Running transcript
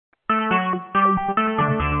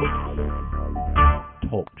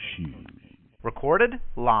Talk Shoes. Recorded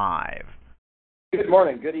live. Good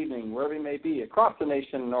morning, good evening, wherever you may be, across the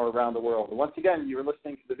nation or around the world. Once again, you're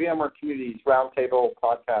listening to the VMware Community's Roundtable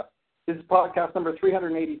podcast. This is podcast number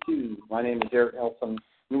 382. My name is Eric Elson,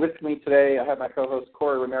 and with me today I have my co-host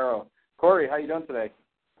Corey Romero. Corey, how are you doing today?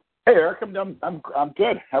 Hey, Eric, I'm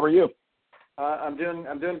good. How are you? I'm doing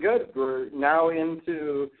good. We're now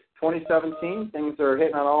into 2017. Things are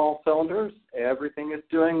hitting on all cylinders. Everything is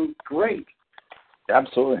doing great.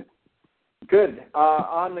 Absolutely. Good.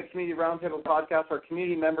 On the Community Roundtable podcast, our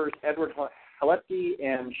community members Edward Halepke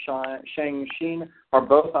and Shang Sheen are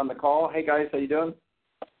both on the call. Hey, guys, how you doing?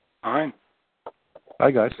 Fine.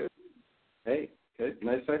 Hi, guys. Good. Hey, good.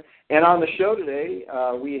 Nice day. And on the show today,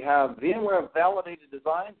 we have VMware Validated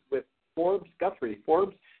Designs with Forbes Guthrie.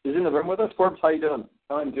 Forbes is in the room with us. Forbes, how you doing?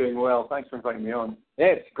 I'm doing well. Thanks for inviting me on.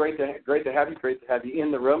 Hey, it's great to have you. Great to have you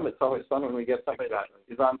in the room. It's always fun when we get somebody that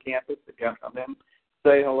is on campus to come in,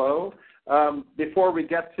 say hello. Before we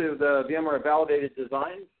get to the VMware Validated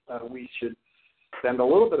Designs, we should spend a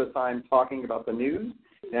little bit of time talking about the news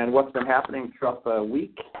and what's been happening throughout the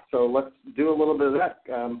week. So let's do a little bit of that.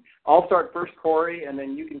 I'll start first, Corey, and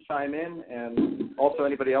then you can chime in. And also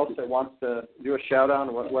anybody else that wants to do a shout-out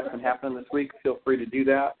on what's been happening this week, feel free to do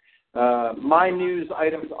that. My news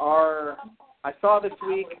items are, I saw this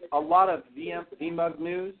week a lot of VMUG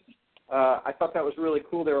news. I thought that was really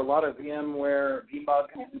cool. There were a lot of VMware VMUG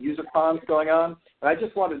user cons going on. And I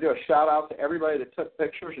just wanted to do a shout-out to everybody that took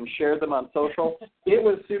pictures and shared them on social. It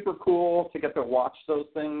was super cool to get to watch those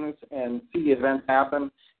things and see the events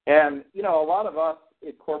happen. And, you know, a lot of us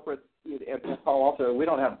at corporate, at Palo Alto, we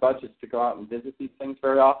don't have budgets to go out and visit these things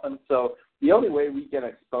very often. So the only way we get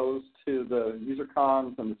exposed to the user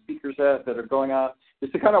cons and the speakers that are going on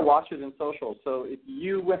is to kind of watch it in social. So if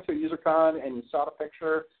you went to a user con and you saw the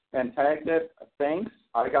picture and tagged it, thanks.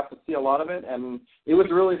 I got to see a lot of it, and it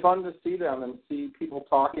was really fun to see them and see people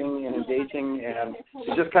talking and engaging, and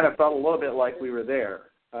it just kind of felt a little bit like we were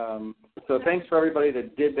there. So thanks for everybody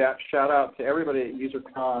that did that. Shout out to everybody at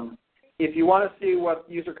UserCon. If you want to see what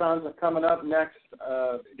UserCons are coming up next,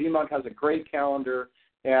 VMUG has a great calendar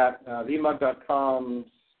at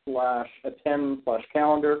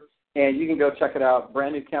vmug.com/attend/calendar, and you can go check it out.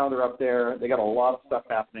 Brand new calendar up there. They got a lot of stuff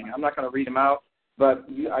happening. I'm not going to read them out, but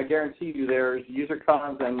I guarantee you there's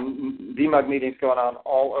UserCons and VMUG meetings going on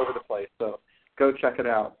all over the place. So go check it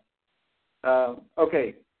out.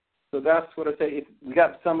 Okay, so that's what I say. If we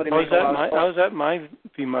got somebody. I was at my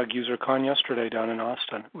VMUG UserCon yesterday down in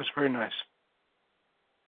Austin. It was very nice.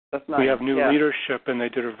 That's nice. We have new leadership, and they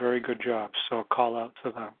did a very good job. So a call out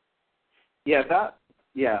to them.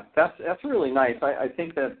 That's really nice. I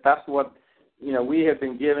think that's what we have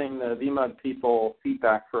been giving the VMUG people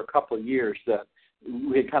feedback for a couple of years that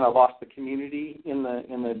we had kind of lost the community in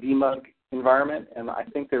the VMUG environment, and I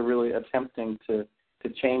think they're really attempting to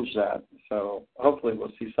change that. So hopefully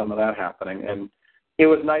we'll see some of that happening. And it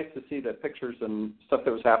was nice to see the pictures and stuff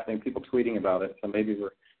that was happening, people tweeting about it. So maybe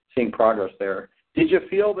we're seeing progress there. Did you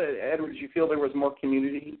feel that, Edward, did you feel there was more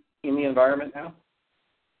community in the environment now?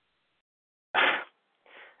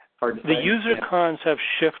 The user cons have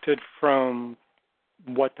shifted from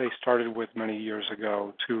what they started with many years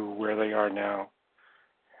ago to where they are now.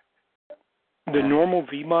 The normal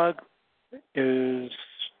VMUG is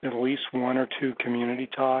at least one or two community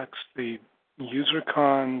talks. The user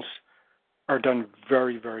cons are done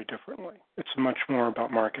very, very differently. It's much more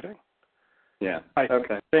about marketing. Yeah. I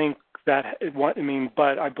think that,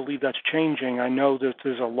 but I believe that's changing. I know that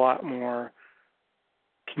there's a lot more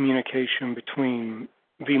communication between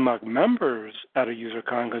VMUG members at a user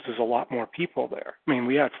con because there's a lot more people there. I mean,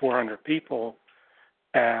 we had 400 people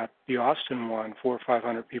at the Austin one, 400 or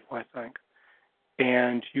 500 people, I think.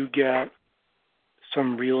 And you get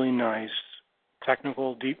some really nice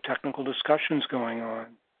deep technical discussions going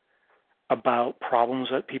on about problems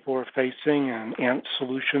that people are facing and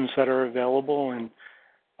solutions that are available, and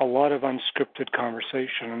a lot of unscripted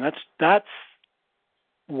conversation. And that's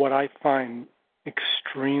what I find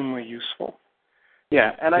extremely useful.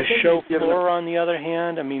 Yeah, and I the think show floor, on the other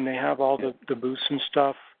hand, I mean, they have all the booths and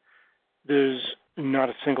stuff. There's not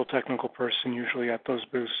a single technical person usually at those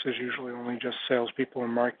booths. There's usually only just salespeople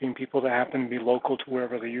and marketing people that happen to be local to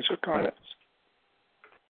wherever the user con is.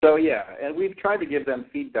 So, yeah, and we've tried to give them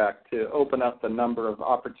feedback to open up the number of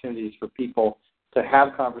opportunities for people to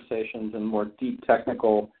have conversations and more deep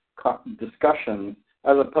technical discussions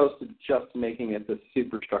as opposed to just making it this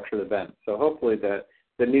super structured event. So hopefully the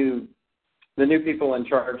new people in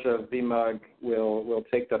charge of VMUG will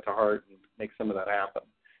take that to heart and make some of that happen.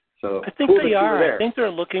 So I think cool they are. There. I think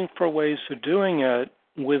they're looking for ways of doing it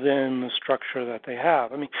within the structure that they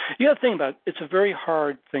have. I mean, you got to think about it. It's a very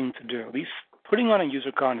hard thing to do. Putting on a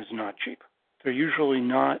UserCon is not cheap. They're usually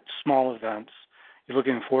not small events. You're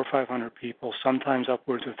looking at 400 or 500 people, sometimes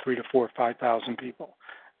upwards of 3,000 to 4,000 or 5,000 people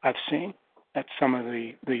I've seen at some of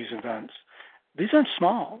these events. These aren't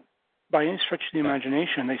small by any stretch of the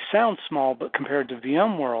imagination. They sound small, but compared to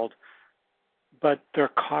VMworld, but they're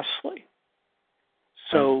costly.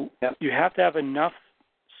 So you have to have enough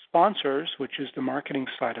sponsors, which is the marketing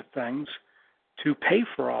side of things, to pay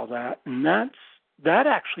for all that. And that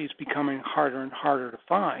actually is becoming harder and harder to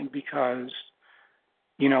find because,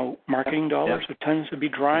 marketing dollars tends to be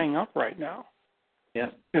drying up right now. Yeah.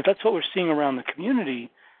 If that's what we're seeing around the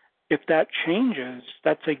community, if that changes,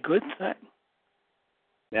 that's a good thing.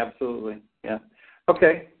 Absolutely. Yeah.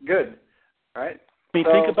 Okay, good. All right. I mean,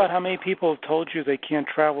 think about how many people have told you they can't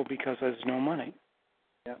travel because there's no money.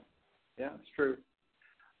 Yeah, it's true.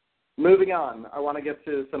 Moving on, I want to get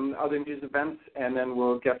to some other news events, and then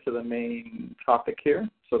we'll get to the main topic here.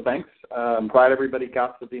 So thanks. I'm glad everybody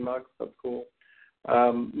got the VMUG. That's cool.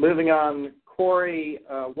 Moving on, Corey,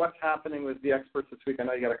 what's happening with VExperts this week? I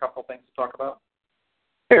know you got a couple things to talk about.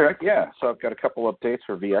 Hey, Eric. Yeah, so I've got a couple updates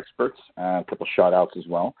for VExperts, a couple shout-outs as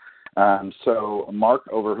well. So Mark,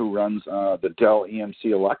 who runs the Dell EMC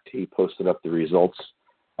Elect, he posted up the results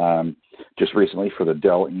just recently for the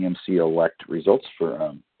Dell EMC Elect results.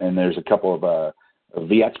 And there's a couple of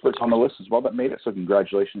VExperts on the list as well that made it, so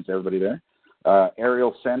congratulations to everybody there.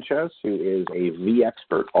 Ariel Sanchez, who is a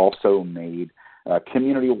VExpert, also made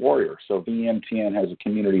Community Warrior. So VMTN has a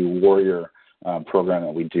Community Warrior program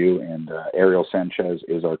that we do, and Ariel Sanchez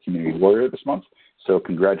is our Community Warrior this month. So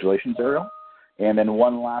congratulations, Ariel. And then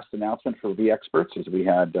one last announcement for VExperts is we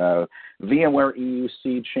had VMware EU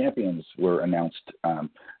Seed Champions were announced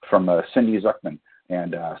from Cindy Zuckman.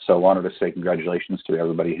 And so I wanted to say congratulations to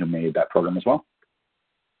everybody who made that program as well.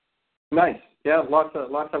 Nice. Yeah, lots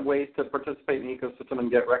of ways to participate in the ecosystem and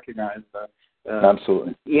get recognized.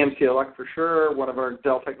 Absolutely. EMC Elect for sure, one of our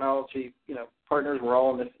Dell Technology partners. We're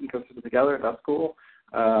all in this ecosystem together. That's cool.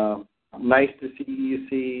 Nice to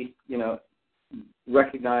see EUC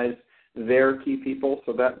recognize their key people,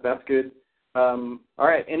 so that's good. All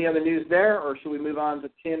right, any other news there, or should we move on to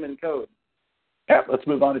Tim and Code? Yeah, let's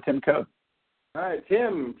move on to Tim Code. All right,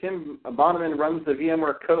 Tim Bonneman runs the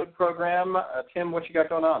VMware Code program. Tim, what you got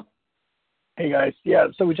going on? Hey, guys. Yeah,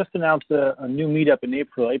 so we just announced a new meetup in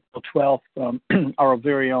April 12th. Our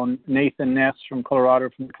very own Nathan Ness from Colorado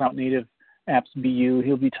from the Cloud Native Apps BU.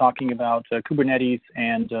 He'll be talking about Kubernetes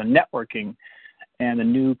and networking and the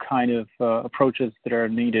new kind of approaches that are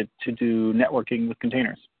needed to do networking with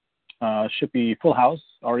containers. Should be full house,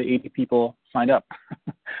 already 80 people signed up,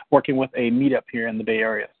 working with a meetup here in the Bay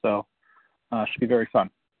Area. So should be very fun.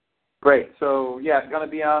 Great. So, going to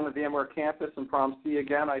be on the VMware campus in Prom C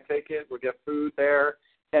again, I take it. We'll get food there.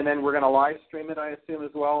 And then we're going to live stream it, I assume, as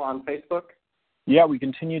well on Facebook? Yeah, we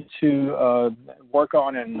continue to work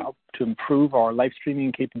on and hope to improve our live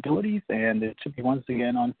streaming capabilities, and it should be once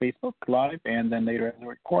again on Facebook Live and then later as a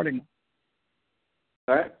recording.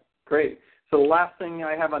 All right, great. So the last thing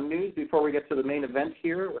I have on news before we get to the main event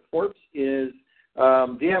here with Forbes is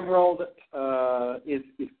VMworld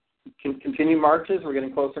can continue marches. We're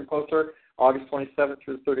getting closer and closer, August 27th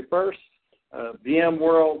through the 31st.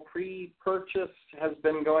 VMworld pre-purchase has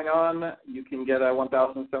been going on. You can get a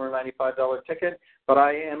 $1,795 ticket, but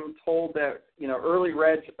I am told that early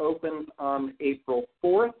reg opens on April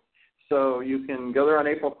 4th, so you can go there on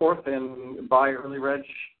April 4th and buy early reg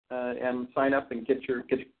and sign up and get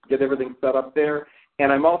everything set up there.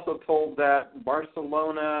 And I'm also told that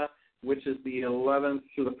Barcelona, which is the 11th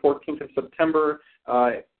through the 14th of September,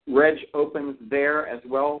 reg opens there as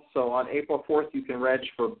well. So on April 4th, you can reg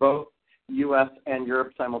for both U.S. and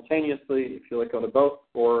Europe simultaneously if you go to both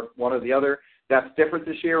or one or the other. That's different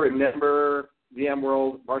this year. Remember,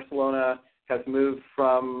 VMworld Barcelona has moved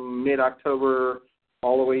from mid-October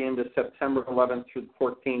all the way into September 11th through the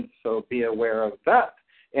 14th, so be aware of that.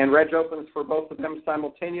 And reg opens for both of them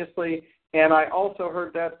simultaneously. And I also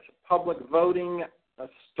heard that public voting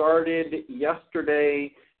started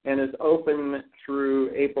yesterday and is open through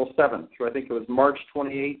April 7th. So I think it was March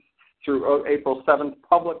 28th through April 7th,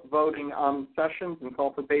 public voting on sessions and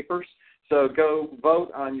call for papers. So go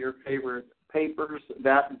vote on your favorite papers.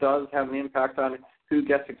 That does have an impact on who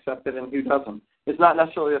gets accepted and who doesn't. It's not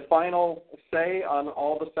necessarily a final say on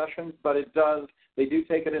all the sessions, but it does. They do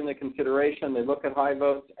take it into consideration. They look at high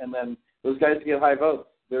votes, and then those guys who get high votes,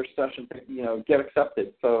 their sessions, get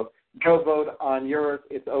accepted. So go vote on yours.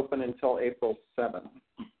 It's open until April 7th.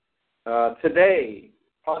 Today,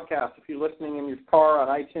 podcast, if you're listening in your car on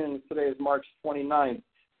iTunes, today is March 29th,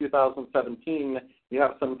 2017, you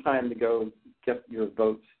have some time to go get your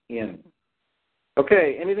votes in.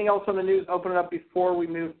 Okay, anything else on the news? Open it up before we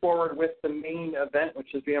move forward with the main event,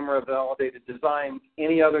 which is VMware Validated Design.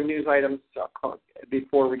 Any other news items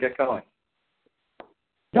before we get going?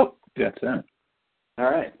 Nope, that's it.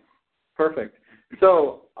 All right, perfect.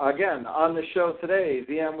 So, again, on the show today,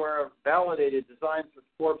 VMware Validated Designs with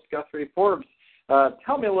Forbes, Guthrie. Forbes,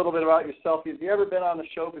 tell me a little bit about yourself. Have you ever been on the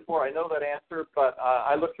show before? I know that answer, but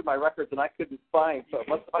I looked through my records and I couldn't find. So it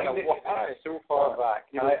must have been so far back.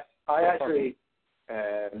 I actually,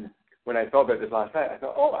 when I thought about this last night, I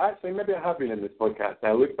thought, actually, maybe I have been in this podcast.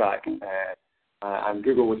 And I looked back, and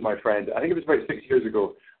Google was my friend. I think it was about 6 years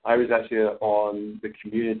ago. I was actually on the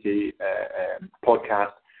community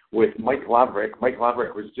podcast with Mike Laverick. Mike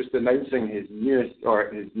Laverick was just announcing his new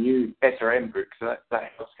SRM book, so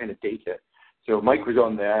that helps kind of date it. So Mike was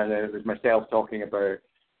on there, and it was myself talking about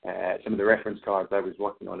some of the reference cards I was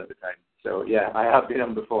working on at the time. So, yeah, I have been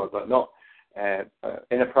on before, but not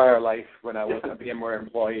in a prior life when I wasn't a VMware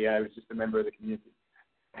employee. I was just a member of the community.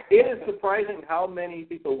 It is surprising how many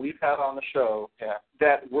people we've had on the show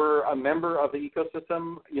that were a member of the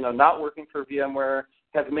ecosystem, not working for VMware,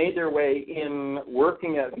 have made their way in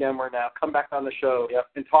working at VMware now, come back on the show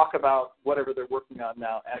and talk about whatever they're working on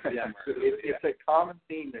now at VMware. It's a common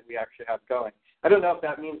theme that we actually have going. I don't know if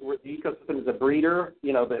that means the ecosystem is a breeder,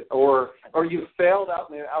 or you failed out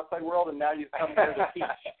in the outside world and now you've come here to teach.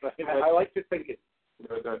 But, I like to think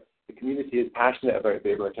the community is passionate about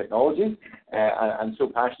VMware technologies and so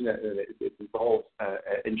passionate that it's involved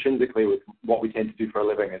intrinsically with what we tend to do for a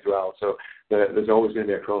living as well. So there's always going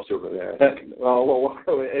to be a crossover there. Glad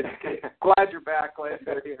you're back. Glad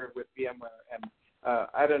you're here with VMware. And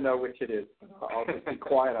I don't know which it is. I'll just be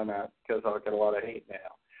quiet on that because I'll get a lot of hate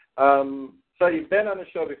now. So you've been on the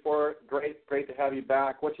show before. Great to have you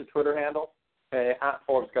back. What's your Twitter handle? At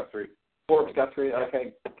Forbes Guthrie. Forbes Guthrie.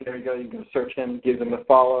 Okay, there you go. You can search him, give them a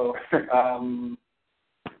follow.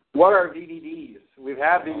 What are VVDs? We've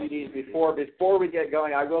had VVDs before. Before we get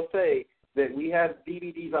going, I will say that we had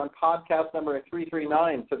VVDs on podcast number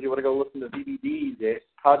 339. So if you want to go listen to VVDs, it's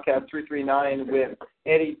podcast 339 with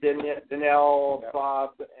Eddie Donnell,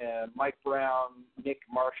 Bob, Mike Brown, Nick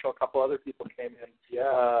Marshall, a couple other people came in.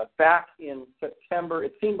 Back in September,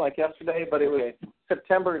 it seemed like yesterday, but it was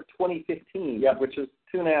September 2015, which is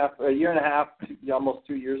a year and a half, almost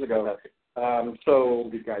 2 years ago.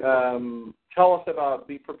 Tell us about,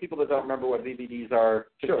 for people that don't remember what VVDs are.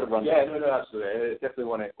 Sure. Yeah, no, absolutely. I definitely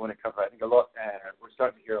want to cover. I think a lot. We're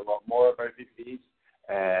starting to hear a lot more about VVDs,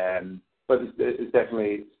 but it's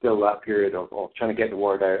definitely still that period of trying to get the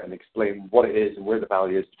word out and explain what it is and where the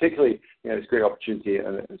value is. Particularly, it's a great opportunity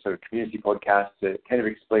and sort of community podcast to kind of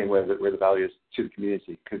explain where the value is to the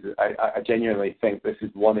community, because I genuinely think this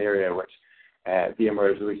is one area which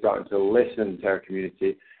VMware is really starting to listen to our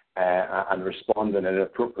community and respond in an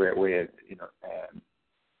appropriate way.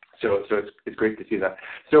 So it's great to see that.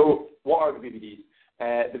 So what are the VVDs?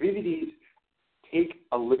 The VVDs take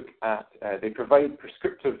a look at, they provide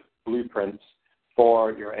prescriptive blueprints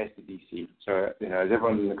for your SDDC. So, as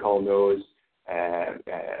everyone in the call knows,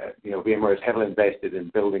 VMware is heavily invested in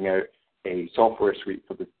building out a software suite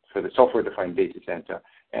for the software-defined data center.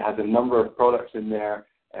 It has a number of products in there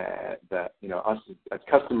that us as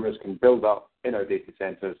customers can build up in our data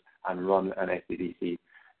centers and run an SDDC.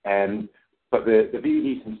 But the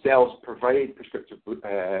VVDs themselves provide a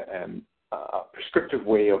prescriptive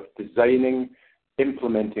way of designing,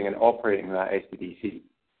 implementing, and operating that SDDC.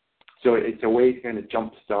 So it's a way to kind of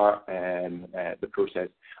jumpstart the process.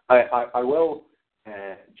 I will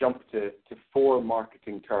jump to 4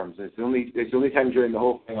 marketing terms. It's the only time during the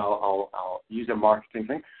whole thing I'll use a marketing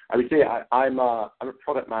thing. I would say I'm a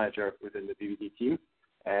product manager within the VVD team,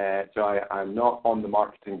 so I'm not on the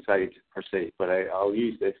marketing side per se, but I'll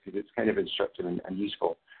use this because it's kind of instructive and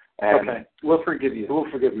useful. Okay, we'll forgive you. We'll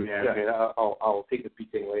forgive me. Yeah. Okay, I'll take the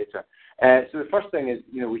beating later. So the first thing is,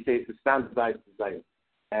 we say it's a standardized design.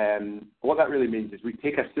 What that really means is we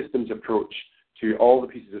take a systems approach to all the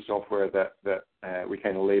pieces of software that we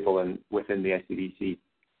kind of label within the SDDC.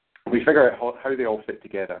 We figure out how they all fit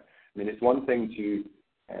together. I mean, it's one thing to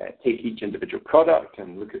take each individual product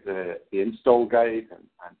and look at the install guide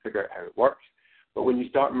and figure out how it works. But when you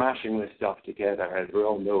start mashing this stuff together, as we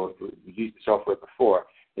all know, if we've used the software before,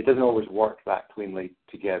 it doesn't always work that cleanly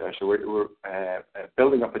together. So we're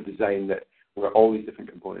building up a design where all these different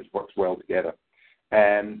components works well together.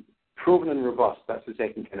 Proven and robust, that's the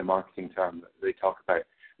second kind of marketing term that they talk about.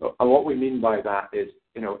 And what we mean by that is,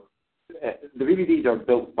 the VVDs are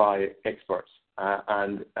built by experts,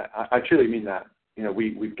 and I truly mean that.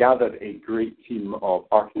 We've gathered a great team of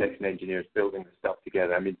architects and engineers building this stuff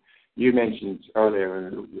together. I mean, you mentioned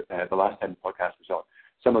earlier the last time the podcast was on,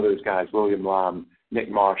 some of those guys, William Lamb, Nick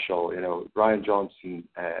Marshall, Ryan Johnson,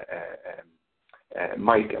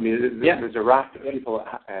 Mike. I mean, there's a raft of people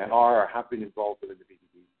that are or have been involved within the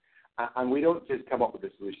VVD. And we don't just come up with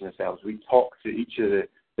a solution ourselves. We talk to each of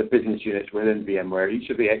the business units within VMware, each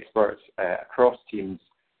of the experts across teams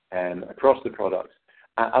and across the products.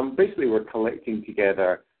 And basically we're collecting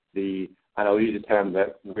together and I'll use a term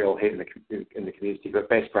that we all hate in the community, but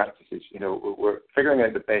best practices. We're figuring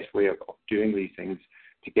out the best way of doing these things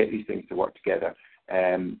to get these things to work together.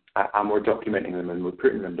 And we're documenting them and we're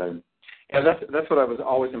putting them down. Yeah, that's what I was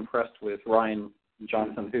always impressed with Ryan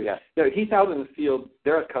Johnson, who he's out in the field.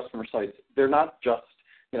 They're at customer sites. They're not just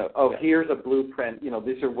here's a blueprint.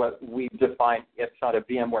 These are what we define inside of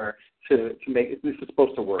VMware to make it. This is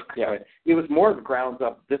supposed to work. Yeah, right? It was more of a grounds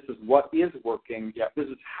up. This is what is working. Yeah, this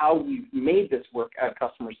is how we made this work at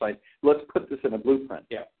customer sites. Let's put this in a blueprint.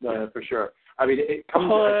 Yeah, for sure. I mean, it comes.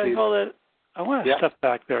 Hold it. I want to step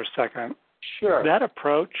back there a second. Sure. That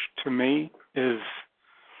approach to me is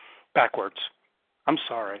backwards. I'm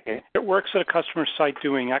sorry. Okay. It works at a customer site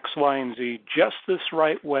doing X, Y, and Z just this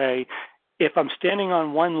right way if I'm standing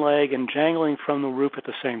on one leg and jangling from the roof at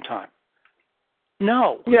the same time.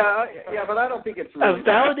 No. Yeah, but I don't think it's really a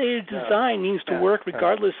validated design needs to work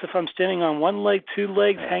regardless if I'm standing on one leg, two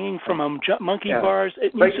legs, hanging from a monkey bars.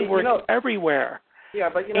 It needs to work everywhere. Yeah,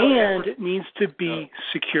 but and it needs to be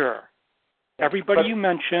secure. Everybody you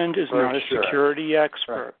mentioned is not a security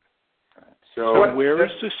expert. Right. So where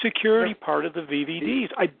is the security part of the VVDs?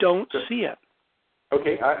 I don't see it.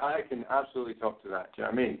 Okay, I can absolutely talk to that. Do you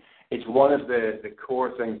know what I mean? It's one of the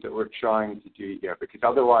core things that we're trying to do here, because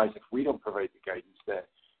otherwise, if we don't provide the guidance, that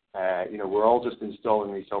we're all just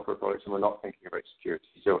installing these software products and we're not thinking about security.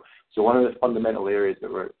 So one of the fundamental areas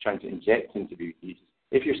that we're trying to inject into VVDs is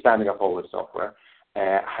if you're standing up all this software,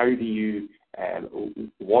 how do you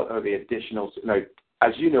what are the additional? Now,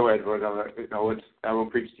 as you know, Edward, I will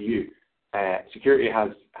preach to you. Security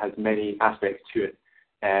has many aspects to it.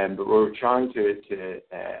 But we're trying to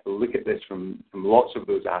look at this from lots of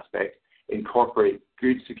those aspects, incorporate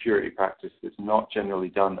good security practice that's not generally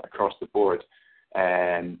done across the board,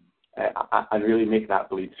 and really make that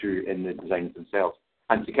bleed through in the designs themselves.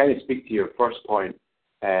 And to kind of speak to your first point,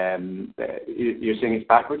 you're saying it's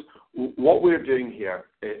backwards. What we're doing here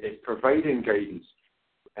is providing guidance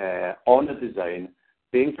on a design,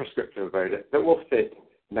 being prescriptive about it, that will fit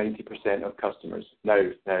 90% of customers. Now,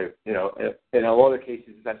 in a lot of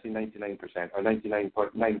cases, it's actually 99% or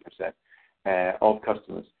 99.9% of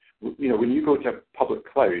customers. When you go to a public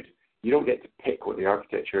cloud, you don't get to pick what the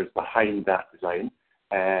architecture is behind that design.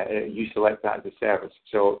 You select that as a service.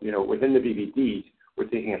 So, within the VVDs, we're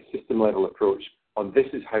taking a system-level approach on this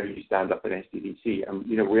is how you stand up an SDDC, and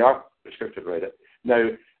we are prescriptive about it. Now,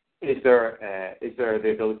 is there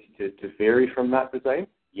the ability to vary from that design?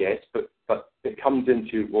 Yes, but it comes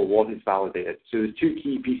into, what is validated? So there's two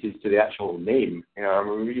key pieces to the actual name.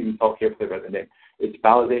 We even talk carefully about the name. It's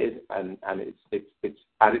validated, and it's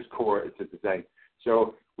at its core, it's a design.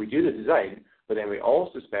 So we do the design, but then we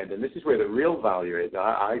also spend, and this is where the real value is,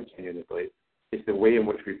 I genuinely believe, is the way in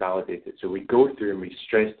which we validate it. So we go through and we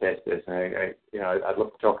stress test this, and I'd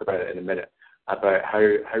love to talk about it in a minute, about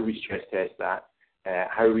how we stress test that,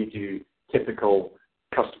 how we do typical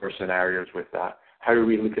customer scenarios with that, how do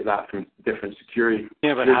we look at that from different security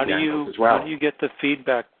but how do you get the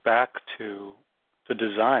feedback back to the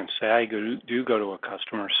design? Say I do go to a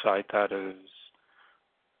customer site that is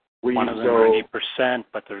one of them 90%,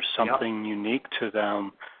 but there's something unique to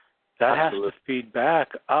them. That Absolutely. Has to feed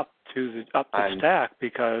back up the stack,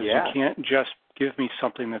 because you can't just give me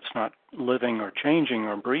something that's not living or changing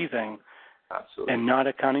or breathing. Absolutely. And not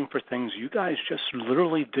accounting for things you guys just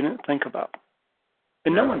literally didn't think about.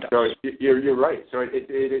 And no one does. So you're right. So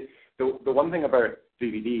the one thing about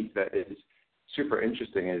VVDs that is super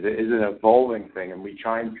interesting is it is an evolving thing, and we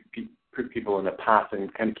try and put people on a path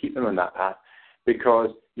and kind of keep them on that path, because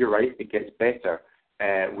you're right, it gets better.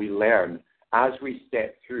 We learn as we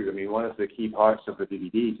step through. I mean, one of the key parts of the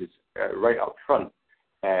VVDs is right up front.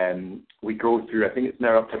 We go through, I think it's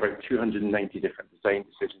now up to about 290 different design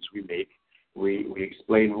decisions we make. We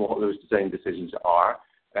explain what those design decisions are.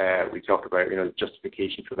 We talk about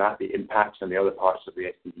justification for that, the impacts on the other parts of the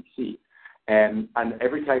SDDC. And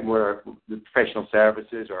every time the professional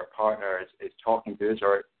services or a partner is talking to us,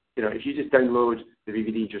 or if you just download the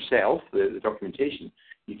VVD yourself, the documentation,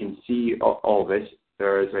 you can see all this.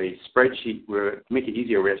 There is a spreadsheet where, to make it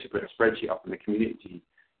easier, we actually put a spreadsheet up in the community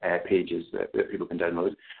pages that people can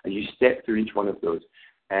download, and you step through each one of those,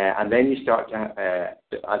 and then you start to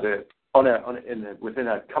within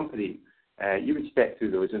a company you would step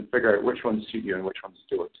through those and figure out which ones suit you and which ones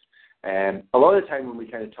don't. A lot of the time when we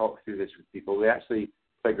kind of talk through this with people, they actually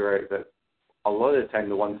figure out that a lot of the time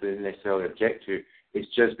the ones they necessarily object to is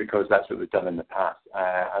just because that's what they've done in the past.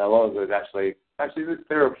 And a lot of those actually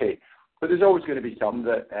they're okay. But there's always going to be some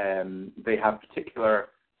that they have particular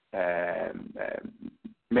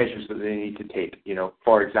measures that they need to take.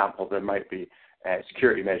 For example, there might be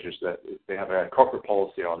security measures that they have a corporate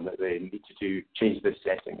policy on that they need to change this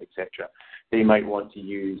setting, etc. They might want to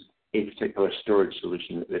use a particular storage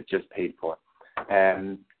solution that they've just paid for.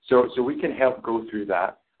 So we can help go through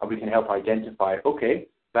that, and we can help identify, okay,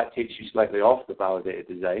 that takes you slightly off the validated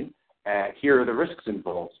design. Here are the risks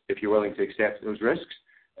involved. If you're willing to accept those risks,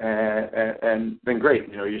 and then great.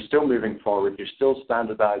 You're still moving forward. You're still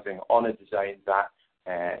standardizing on a design that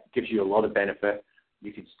gives you a lot of benefit.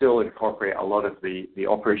 You can still incorporate a lot of the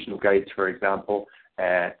operational guides, for example,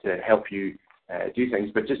 to help you do things.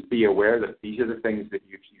 But just be aware that these are the things that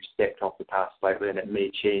you've stepped off the path slightly, and it may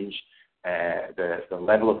change the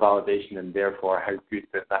level of validation and therefore how good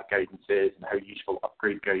that guidance is and how useful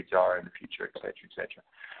upgrade guides are in the future, et cetera, et cetera.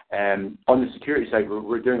 On the security side,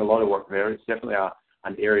 we're doing a lot of work there. It's definitely a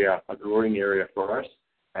growing area for us.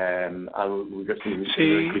 And we've got some I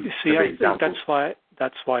think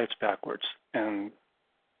that's why it's backwards. And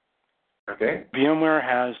okay, VMware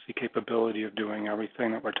has the capability of doing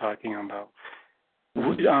everything that we're talking about.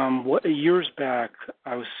 Years back,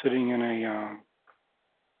 I was sitting in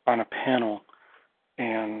on a panel,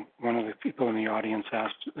 and one of the people in the audience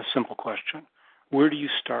asked a simple question: where do you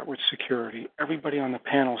start with security? Everybody on the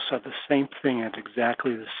panel said the same thing at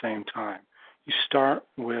exactly the same time. You start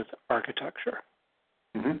with architecture.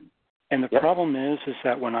 Mm-hmm. And the problem is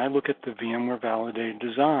that when I look at the VMware validated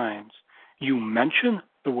designs, you mention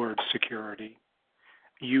the word security.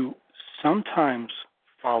 You sometimes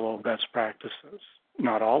follow best practices,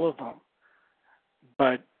 not all of them,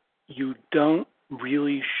 but you don't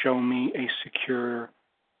really show me a secure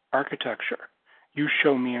architecture. You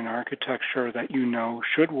show me an architecture that you know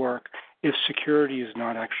should work if security is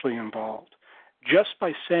not actually involved. Just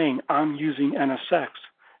by saying I'm using NSX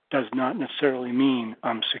does not necessarily mean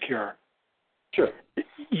I'm secure. Sure.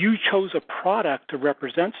 You chose a product to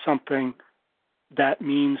represent something that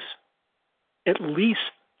means at least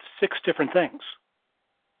 6 different things.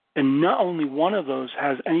 And not only one of those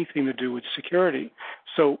has anything to do with security.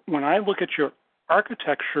 So when I look at your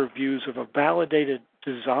architecture views of a validated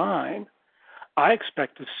design, I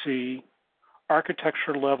expect to see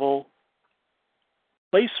architecture level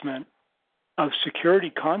placement of security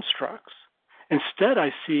constructs. Instead,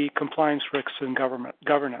 I see compliance risks and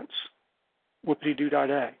governance.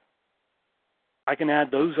 Whoopity-doo-dah-day. I can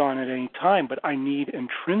add those on at any time, but I need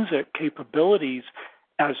intrinsic capabilities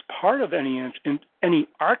as part of any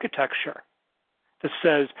architecture that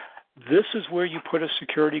says this is where you put a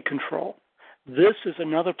security control. This is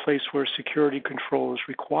another place where security control is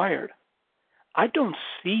required. I don't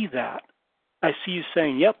see that. I see you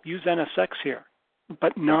saying, yep, use NSX here,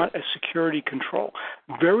 but not a security control.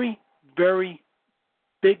 Very, very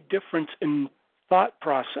big difference in thought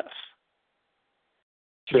process.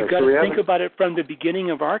 Sure. You've got to think about it from the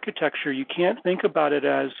beginning of architecture. You can't think about it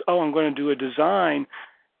as, I'm going to do a design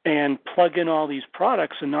and plug in all these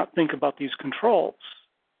products and not think about these controls.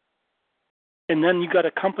 And then you've got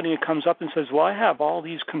a company that comes up and says, well, I have all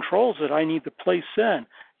these controls that I need to place in.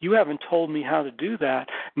 You haven't told me how to do that.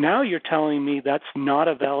 Now you're telling me that's not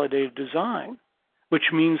a validated design, which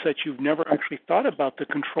means that you've never actually thought about the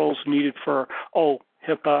controls needed for,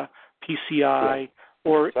 HIPAA, PCI,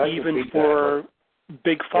 or even for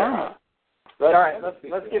big pharma. Yeah. All right,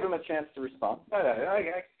 let's give him a chance to respond. No, I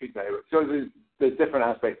can speak that. So there's different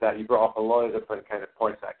aspects that you brought up, a lot of different kind of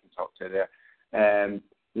points that I can talk to there.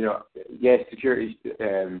 Yes, security,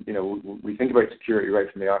 we think about security right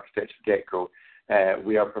from the architecture get-go.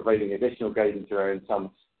 We are providing additional guidance around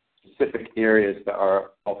some specific areas that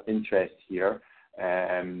are of interest here.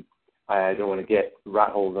 I don't want to get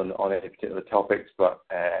rattled on any particular topics, but,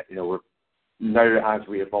 we're now, as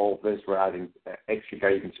we evolve this, we're adding extra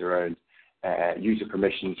guidance around user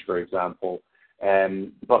permissions, for example.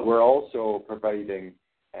 But we're also providing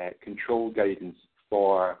control guidance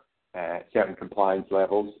for certain compliance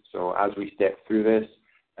levels. So as we step through this,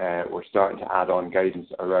 we're starting to add on guidance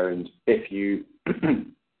around if you,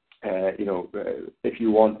 if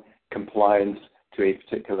you want compliance to a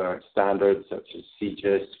particular standard, such as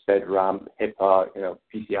CGIS, FedRAMP, HIPAA,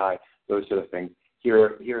 PCI, those sort of things.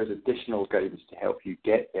 Here is additional guidance to help you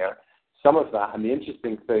get there. Some of that, and the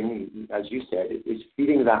interesting thing, as you said, is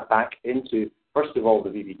feeding that back into, first of all,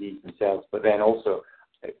 the VVDs themselves, but then also,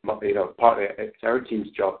 partly it's our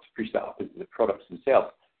team's job to push that up into the products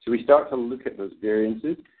themselves. So we start to look at those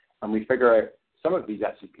variances, and we figure out some of these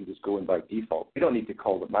actually can just go in by default. We don't need to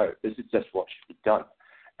call them out. This is just what should be done.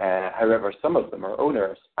 However, some of them are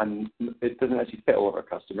onerous, and it doesn't actually fit all of our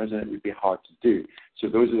customers, and it would be hard to do. So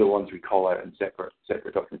those are the ones we call out in separate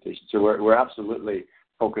documentation. So we're absolutely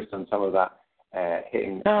focused on some of that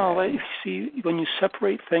hitting. No, see, when you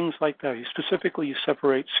separate things like that, you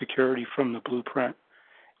separate security from the blueprint.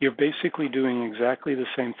 You're basically doing exactly the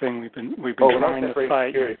same thing we've been trying to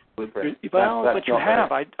fight. Well, but you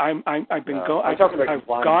have. I've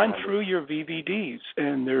gone through your VVDs,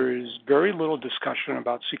 and there is very little discussion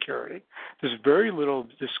about security. There's very little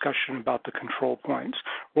discussion about the control points.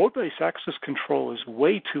 Role-based access control is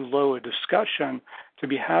way too low a discussion to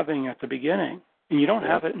be having at the beginning. And you don't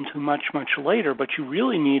have it until much, much later, but you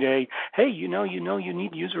really need you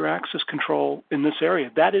need user access control in this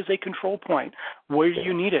area. That is a control point. Where do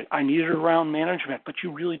you need it? I need it around management, but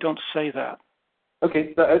you really don't say that.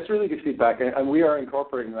 Okay, that's really good feedback, and we are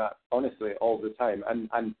incorporating that, honestly, all the time.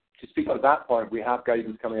 And to speak to that point, we have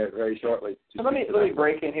guidance coming out very shortly. So let me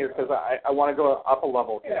break in here, because I want to go up a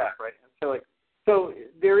level here, right? So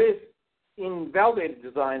there is, in validated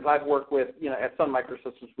designs, I've worked with, at Sun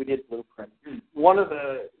Microsystems, we did Blueprint. One of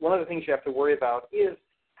the things you have to worry about is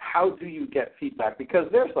how do you get feedback? Because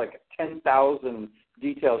there's like 10,000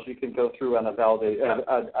 details you can go through on a validated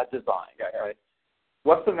a design, right?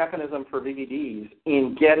 What's the mechanism for VVDs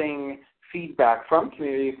in getting feedback from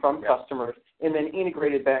community, from customers, and then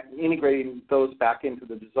integrating those back into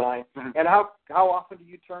the design? And how often do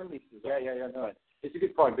you turn these designs? No, it's a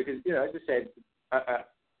good point, because as I said,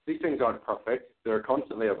 these things aren't perfect. They're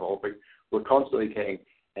constantly evolving. We're constantly getting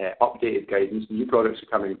updated guidance. New products are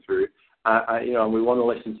coming through. And we want to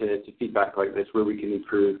listen to feedback like this where we can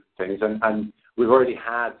improve things. And we've already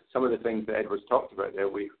had some of the things that Edward's talked about there.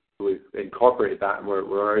 We've incorporated that, and we're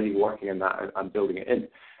already working on that and building it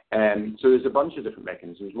in. So there's a bunch of different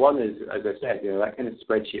mechanisms. One is, as I said, that kind of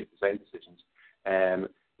spreadsheet of design decisions.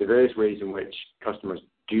 The various ways in which customers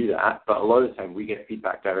do that, but a lot of the time we get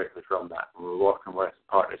feedback directly from that when we're working with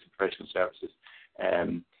partners and professional services.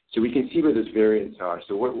 So we can see where those variants are.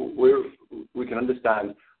 So we can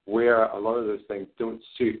understand where a lot of those things don't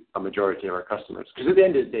suit a majority of our customers. Because at the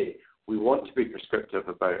end of the day, we want to be prescriptive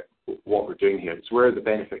about what we're doing here. It's where the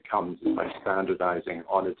benefit comes is by standardizing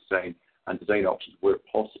on a design and design options where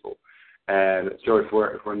possible. So if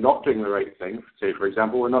we're not doing the right thing, say, for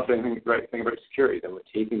example, we're not doing the right thing about security, then we're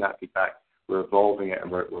taking that feedback, we're evolving it,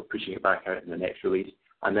 and we're pushing it back out in the next release.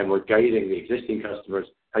 And then we're guiding the existing customers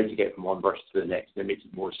how to get from one version to the next. And it makes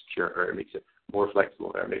it more secure, or it makes it more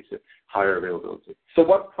flexible, or it makes it higher availability. So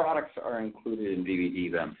what products are included in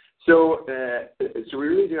VVD then? So we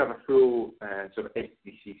really do have a full sort of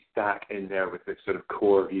SDC stack in there with this sort of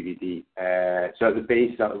core VVD. So at the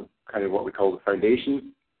base, kind of what we call the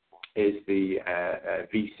foundation, is the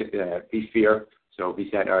vSphere, so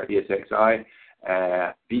vCenter, ESXi.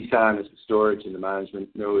 vSAN is the storage and the management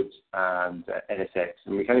nodes, and NSX.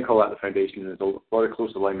 And we kind of call that the foundation. There's a lot of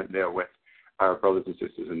close alignment there with our brothers and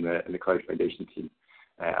sisters in the Cloud Foundation team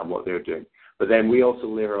and what they're doing. But then we also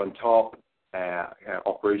layer on top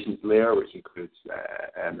operations layer, which includes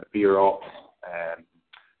VROps,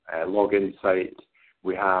 Log Insight.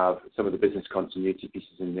 We have some of the business continuity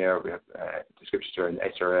pieces in there. We have descriptions around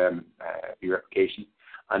SRM, replication.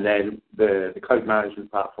 And then the cloud management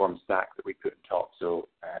platform stack that we put on top, so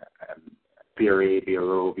VRA,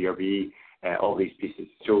 VRO, VRV, all these pieces.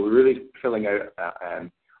 So we're really filling out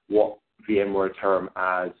what VMware term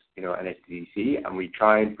as an SDDC, and we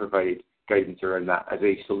try and provide guidance around that as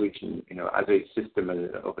a solution, as a system in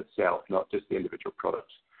and of itself, not just the individual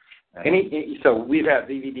products. So we've had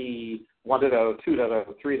VVD 1.0, 2.0,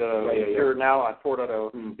 3.0. You're now at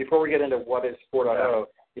 4.0. Before we get into what is 4.0,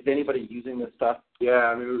 is anybody using this stuff? Yeah,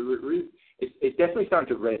 I mean, it's definitely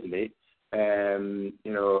starting to resonate.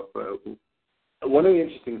 One of the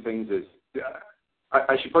interesting things is,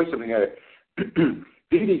 I should point something out.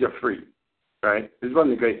 VVDs are free, right? This is one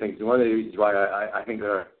of the great things, and one of the reasons why I think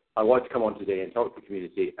I want to come on today and talk to the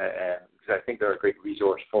community, because I think they're a great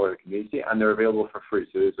resource for the community, and they're available for free.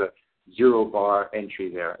 So there's a zero-bar entry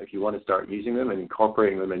there. If you want to start using them and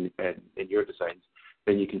incorporating them in your designs,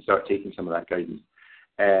 then you can start taking some of that guidance.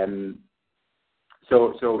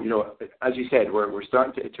 So as you said, we're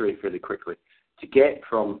starting to iterate fairly quickly. To get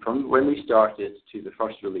from when we started to the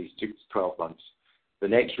first release took 12 months. The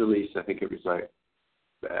next release, I think it was like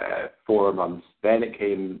 4 months. Then it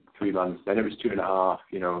came 3 months. Then it was 2.5.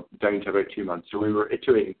 Down to about 2 months. So we were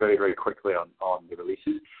iterating very, very quickly on the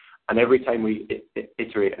releases. And every time we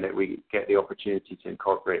iterate on it, we get the opportunity to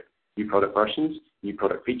incorporate new product versions, new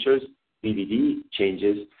product features, VVD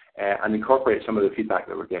changes, and incorporate some of the feedback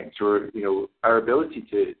that we're getting. So, our ability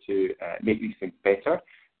to make these things better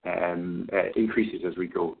increases as we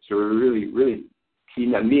go. So we're really, really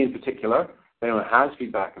keen, and me in particular, if anyone has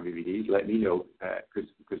feedback on VVDs, let me know, because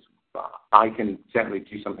I can certainly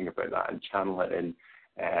do something about that and channel it in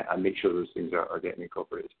and make sure those things are getting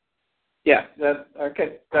incorporated. Yeah,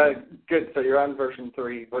 okay, good. So you're on version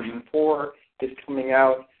 3. Version 4 is coming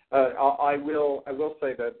out. I will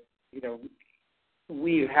say that,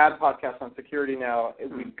 we've had podcasts on security now.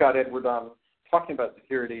 We've got Edward on talking about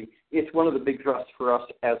security. It's one of the big thrusts for us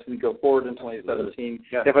as we go forward in 2017.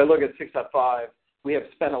 Yeah. If I look at 6.5, we have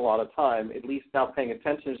spent a lot of time, at least now, paying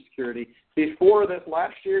attention to security. Before this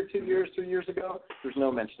last year, 2 years, 3 years ago, there's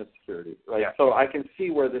no mention of security, right? Yeah. So I can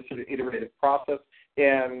see where this is an iterative process.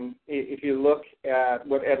 And if you look at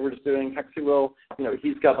what Edward's doing, Hexie will,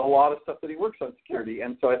 he's got a lot of stuff that he works on security.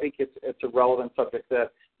 And so I think it's a relevant subject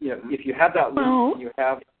that, if you have that loop and you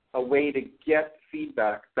have a way to get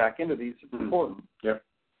feedback back into these, it's important. Yeah.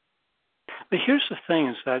 But here's the thing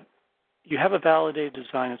is that you have a validated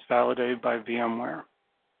design that's validated by VMware.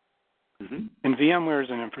 Mm-hmm. And VMware is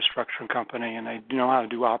an infrastructure company, and they know how to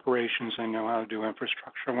do operations. They know how to do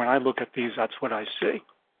infrastructure. When I look at these, that's what I see.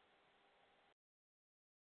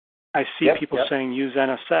 I see people saying use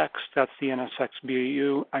NSX. That's the NSX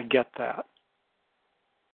BAU. I get that.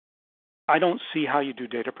 I don't see how you do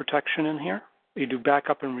data protection in here. You do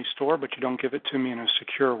backup and restore, but you don't give it to me in a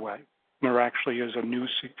secure way. There actually is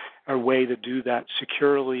a way to do that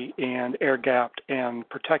securely and air-gapped and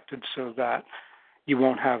protected so that you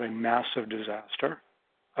won't have a massive disaster.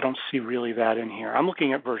 I don't see really that in here. I'm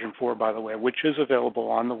looking at version 4, by the way, which is available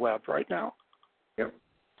on the web right now. Yep.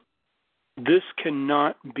 This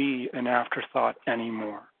cannot be an afterthought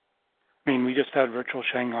anymore. I mean, we just had Virtual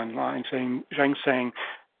Sheng online saying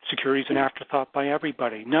security is an afterthought by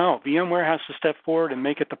everybody. No, VMware has to step forward and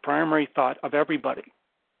make it the primary thought of everybody.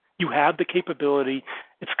 You have the capability.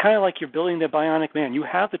 It's kind of like you're building the bionic man. You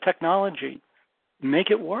have the technology. Make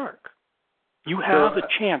it work. You have the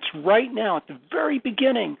chance right now at the very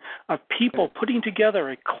beginning of people putting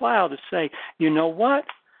together a cloud to say, you know what?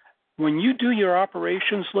 When you do your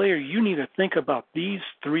operations layer, you need to think about these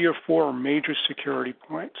 3 or 4 major security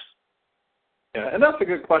points. Yeah, and that's a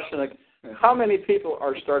good question. Like, how many people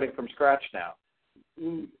are starting from scratch now?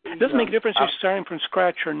 It doesn't make a difference if you're starting from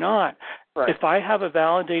scratch or not. Right. If I have a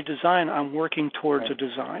validated design, I'm working towards a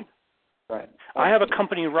design. Right. I have a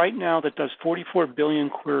company right now that does 44 billion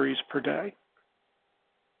queries per day.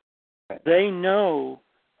 Right. They know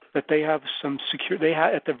that they have some security.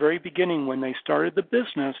 At the very beginning when they started the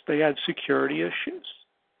business, they had security issues.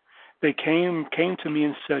 They came to me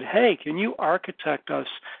and said, hey, can you architect us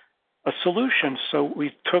a solution? So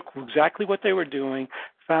we took exactly what they were doing,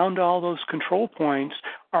 found all those control points,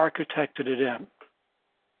 architected it in.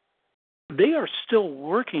 They are still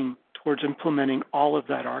working towards implementing all of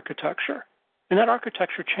that architecture. And that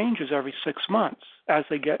architecture changes every 6 months. As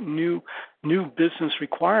they get new business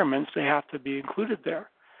requirements, they have to be included there.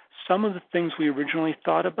 Some of the things we originally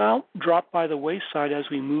thought about dropped by the wayside as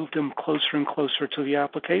we moved them closer and closer to the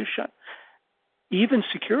application. Even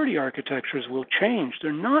security architectures will change.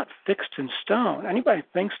 They're not fixed in stone. Anybody who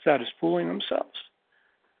thinks that is fooling themselves.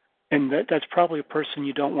 And that's probably a person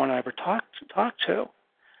you don't want to ever talk to.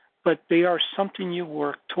 But they are something you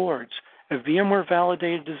work towards. A VMware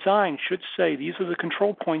validated design should say these are the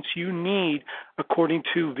control points you need according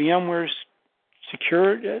to VMware's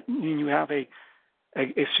security. You have a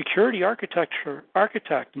security architect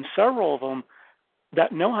and several of them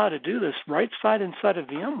that know how to do this right inside of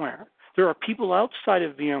VMware. There are people outside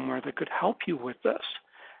of VMware that could help you with this.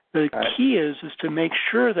 The key is to make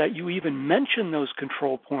sure that you even mention those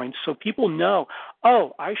control points so people know,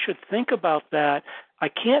 oh, I should think about that. I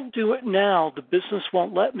can't do it now. The business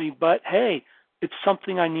won't let me, but hey, it's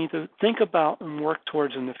something I need to think about and work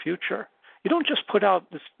towards in the future. You don't just put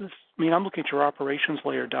out this I'm looking at your operations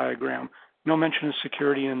layer diagram. No mention of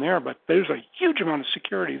security in there, but there's a huge amount of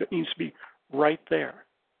security that needs to be right there.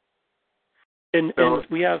 And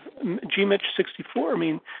we have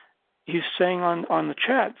GMitch64. He's saying on the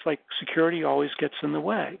chat, it's like security always gets in the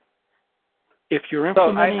way. If you're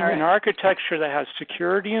implementing an architecture that has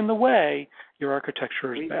security in the way, your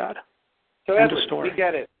architecture is bad. So Edward, we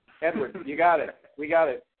get it. Edward, you got it. We got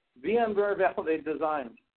it. VMware validated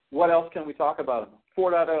designs. What else can we talk about?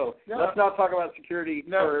 4.0. No. Let's not talk about security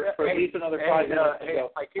for at least another 5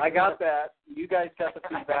 minutes. I got that. You guys got the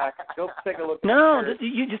feedback. Go take a look. No,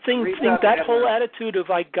 you think that whole attitude of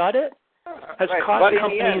I got it has cost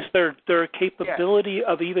companies their capability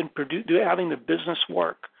of even having the business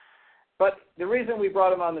work. But the reason we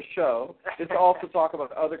brought him on the show is to also talk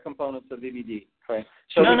about other components of VVD. Okay.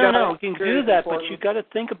 So no. We can do that, but you got to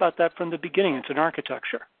think about that from the beginning. It's an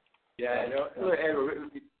architecture. Yeah,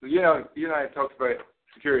 you and I have talked about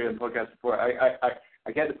security on podcasts before.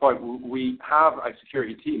 I get the point. We have a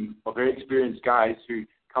security team of very experienced guys who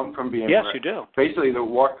come from VMware. Yes, you do. Basically, they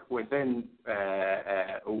work within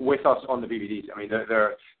with us on the VVDs. I mean,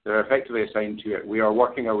 they're effectively assigned to it. We are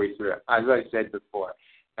working our way through it. As I said before,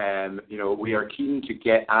 we are keen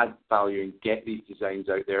to add value and get these designs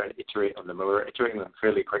out there and iterate on them. We're iterating them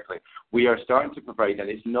fairly quickly. We are starting to provide, and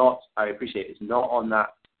it's not on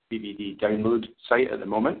that VVD download site at the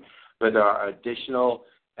moment, but there are additional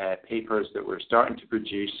papers that we're starting to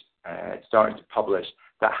produce, starting to publish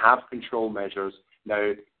that have control measures.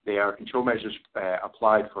 Now, they are control measures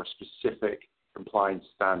applied for specific compliance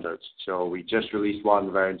standards. So we just released one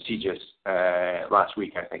around CGIS last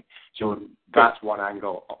week, I think. So that's one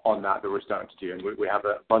angle on that we're starting to do, and we have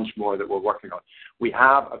a bunch more that we're working on. We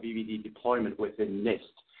have a VVD deployment within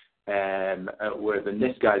NIST, where the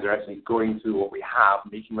NIST guys are actually going through what we have,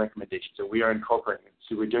 making recommendations, and we are incorporating it.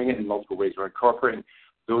 So we're doing it in multiple ways. We're incorporating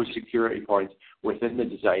those security points within the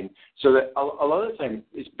design, so that a lot of the time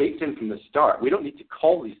it's baked in from the start. We don't need to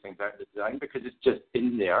call these things out in the design because it's just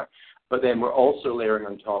in there. But then we're also layering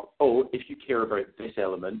on top, if you care about this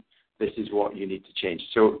element, this is what you need to change.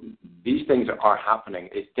 So these things are happening.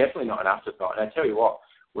 It's definitely not an afterthought. And I tell you what,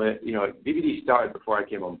 VVD started before I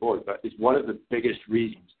came on board, but it's one of the biggest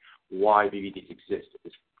reasons why VVDs exist.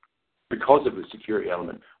 It's because of the security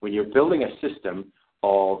element. When you're building a system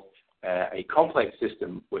of a complex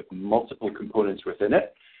system with multiple components within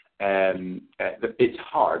it, it's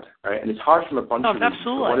hard, right? And it's hard from a bunch of reasons.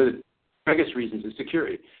 Absolutely. One of the biggest reasons is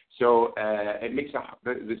security. So it makes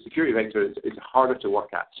the security vector is harder to work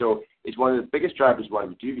at. So it's one of the biggest drivers why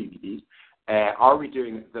we do VVDs. Are we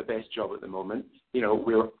doing the best job at the moment?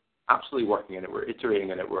 We're absolutely working in it. We're iterating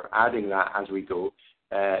in it. We're adding that as we go.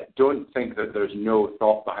 Don't think that there's no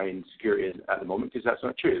thought behind security at the moment, because that's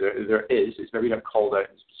not true. There is. It's maybe not called out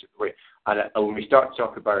in a specific way. And when we start to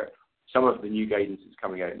talk about some of the new guidance that's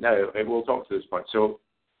coming out now, we'll talk to this point. So,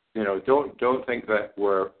 don't think that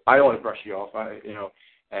I don't want to brush you off.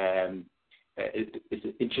 It's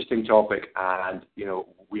an interesting topic, and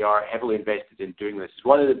we are heavily invested in doing this. It's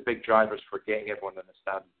one of the big drivers for getting everyone on a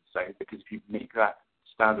standard design, because if you make that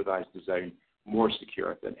standardized design more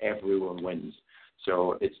secure, then everyone wins.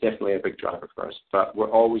 So it's definitely a big driver for us. But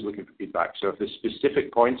we're always looking for feedback. So if there's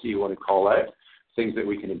specific points that you want to call out, things that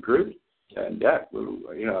we can improve, and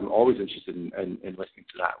I'm always interested in listening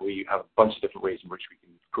to that. We have a bunch of different ways in which we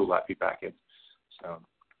can pull that feedback in. So.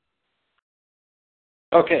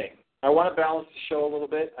 Okay, I want to balance the show a little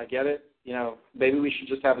bit. I get it. Maybe we should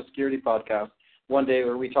just have a security podcast one day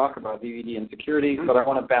where we talk about VVD and security, but I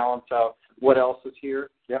want to balance out what else is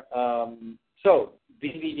here. Yep. So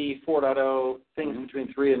VVD 4.0, things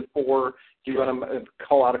between 3 and 4. Do you want to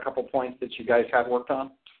call out a couple points that you guys have worked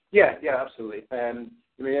on? Yeah, absolutely. As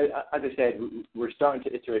I said, we're starting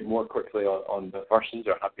to iterate more quickly on the versions,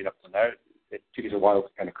 or have been up to now. It took us a while to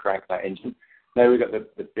kind of crank that engine. Now we've got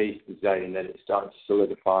the base design that it's starting to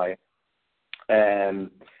solidify.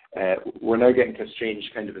 We're now getting to a strange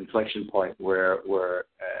kind of inflection point where we're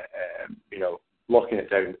locking it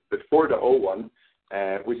down. The 4.0 one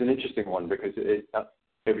was an interesting one, because it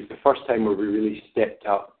was the first time where we really stepped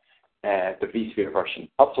up the vSphere version.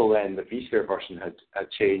 Up till then, the vSphere version had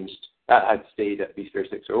changed, had stayed at vSphere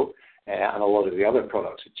 6.0, and a lot of the other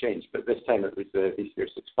products had changed. But this time it was the vSphere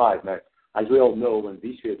 6.5. Now, as we all know, when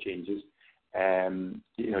vSphere changes,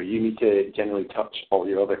 you need to generally touch all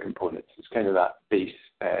your other components. It's kind of that base,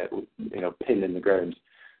 pin in the ground,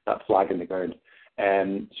 that flag in the ground.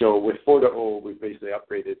 So with 4.0, we've basically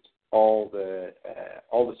upgraded all the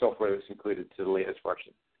software that's included to the latest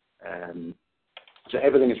version. So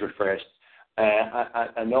everything is refreshed.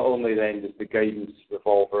 And not only then does the guidance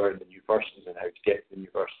revolve around the new versions and how to get to the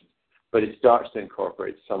new versions, but it starts to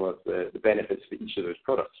incorporate some of the benefits for each of those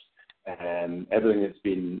products. Everything that's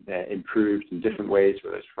been improved in different ways,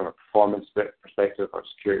 whether it's from a performance perspective or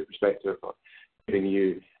security perspective, or giving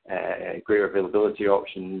you greater availability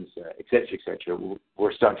options, et cetera,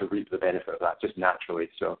 we're starting to reap the benefit of that just naturally.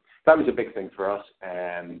 So that was a big thing for us,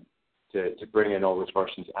 to bring in all those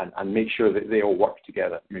versions and make sure that they all work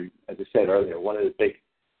together. I mean, as I said earlier, one of the big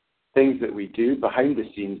things that we do behind the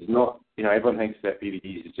scenes is not, everyone thinks that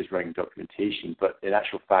VVDs is just writing documentation, but in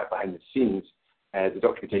actual fact, behind the scenes, the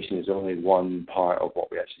documentation is only one part of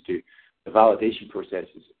what we actually do. The validation process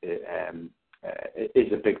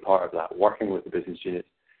is a big part of that, working with the business units,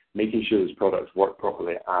 making sure those products work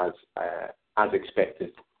properly as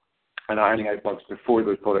expected. and ironing out bugs before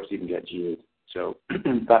those products even get GA'd. So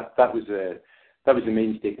that was the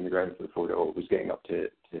main stake in the ground for the 4.0, was getting up to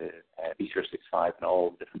V365 and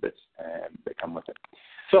all the different bits that come with it.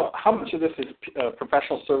 So how much of this is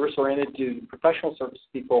professional service oriented? Do professional service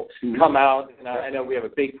people come out? And I know we have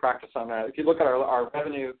a big practice on that. If you look at our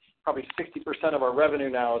revenue, probably 60% of our revenue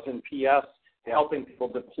now is in PS, helping people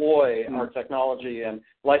deploy our technology, and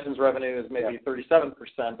license revenue is maybe 37%,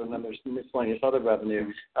 and then there's miscellaneous other revenue.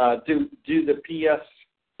 Do the PS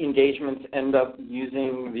engagements end up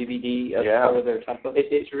using VVD as part of their template?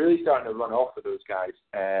 It's really starting to run off with those guys.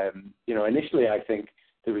 Initially I think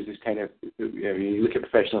there was this kind of, you look at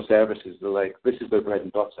professional services, they're like, this is their bread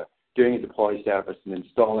and butter, doing a deploy service and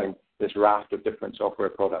installing this raft of different software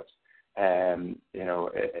products.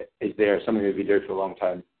 Is there something that we do for a long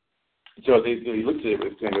time? So they looked at it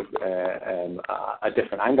with kind of a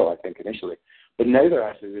different angle, I think, initially. But now they're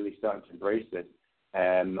actually really starting to embrace this.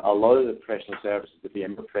 A lot of the professional services, the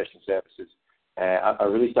VMware professional services,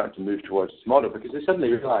 are really starting to move towards this model, because they suddenly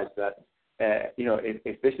realize that,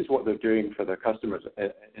 if this is what they're doing for their customers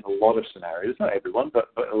in a lot of scenarios, not everyone, but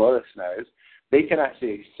a lot of scenarios, they can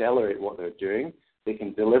actually accelerate what they're doing. They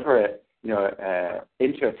can deliver it,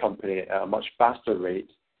 into a company at a much faster rate,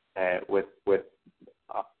 with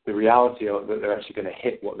the reality of that they're actually going to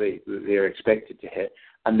hit what they're expected to hit,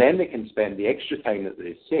 and then they can spend the extra time that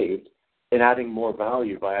they've saved in adding more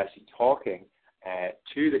value by actually talking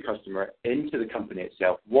to the customer, into the company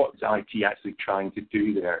itself. What is IT actually trying to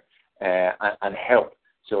do there, and help?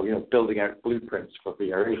 So, building out blueprints for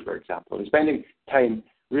VRA, for example, and spending time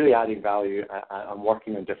really adding value and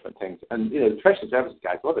working on different things. And, the professional services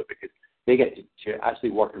guys love it, because they get to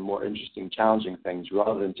actually work on more interesting, challenging things,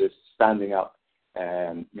 rather than just standing up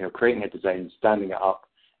and, creating a design, standing it up,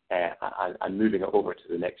 and moving it over to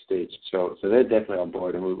the next stage. So they're definitely on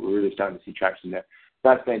board, and we're really starting to see traction there.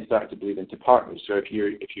 That's then starting to bleed into partners. So if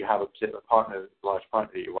you have a particular partner, large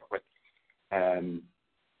partner that you work with,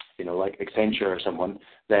 like Accenture or someone,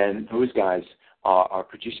 then those guys are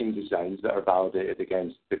producing designs that are validated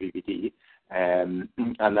against the VVD, and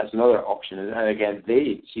that's another option. And again,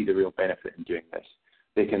 they see the real benefit in doing this.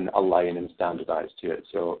 They can align and standardize to it.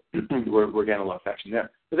 So we're getting a lot of traction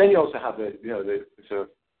there. But then you also have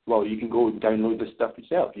you can go and download this stuff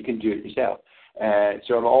yourself. You can do it yourself.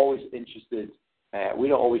 So I'm always interested. We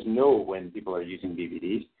don't always know when people are using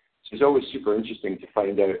VVDs. So it's always super interesting to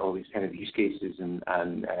find out all these kind of use cases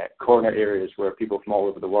and corner areas where people from all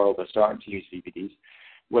over the world are starting to use VVDs,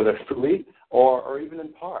 whether fully or even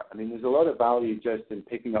in part. I mean, there's a lot of value just in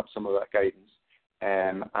picking up some of that guidance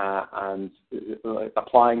and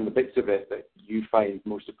applying the bits of it that you find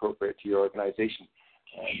most appropriate to your organization.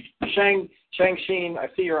 Shang Sheen, I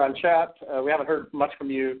see you're on chat. We haven't heard much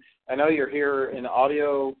from you. I know you're here in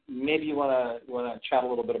audio. Maybe you want to chat a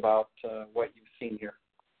little bit about what you've seen here.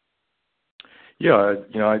 Yeah,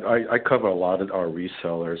 I cover a lot of our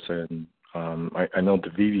resellers, and I know the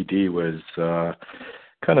VVD was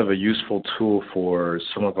kind of a useful tool for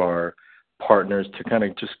some of our partners to kind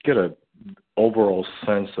of just get a overall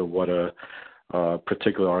sense of what a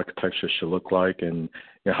particular architecture should look like, and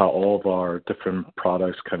how all of our different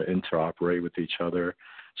products kind of interoperate with each other.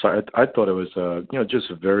 So I thought it was just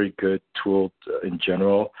a very good tool in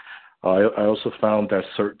general. I also found that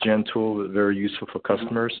CertGen tool very useful for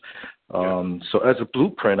customers. So as a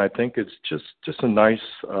blueprint, I think it's just a nice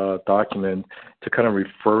document to kind of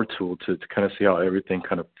refer to kind of see how everything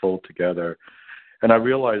kind of fold together. And I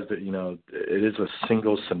realized that, it is a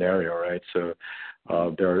single scenario, right? So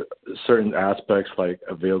there are certain aspects like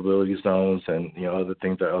availability zones and, other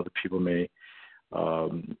things that other people may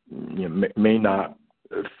not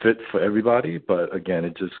fit for everybody. But again,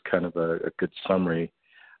 it's just kind of a good summary,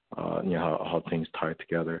 how things tie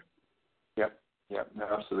together. Yeah, no,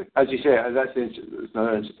 absolutely. As you say, that's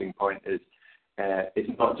another interesting point is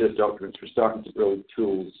it's not just documents. We're starting to build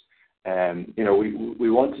tools. We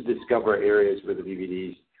want to discover areas with the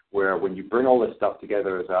VVDs where when you bring all this stuff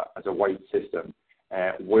together as a white system,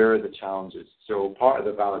 where are the challenges? So part of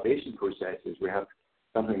the validation process is we have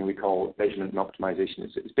something we call measurement and optimization.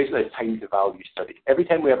 It's basically a time to value study. Every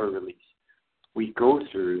time we have a release, we go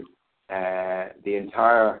through the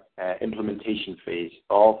entire implementation phase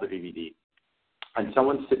of the VVD, and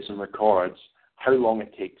someone sits and records how long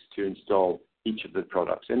it takes to install each of the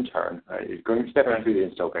products in turn. Right? You're going step through the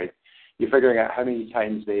install guide. You're figuring out how many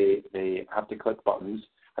times they have to click buttons,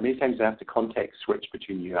 how many times they have to context switch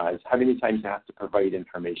between UIs, how many times they have to provide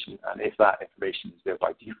information, and if that information is there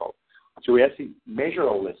by default. So we actually measure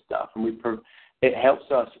all this stuff, and it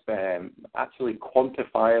helps us actually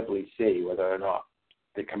quantifiably say whether or not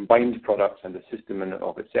the combined products and the system in and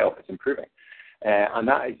of itself is improving. And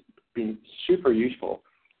that is been super useful.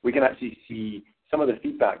 We can actually see some of the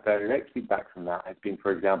feedback, direct feedback from that has been,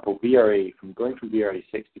 for example, VRA, going from VRA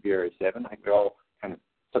 6 to VRA 7, I think we all kind of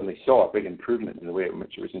suddenly saw a big improvement in the way in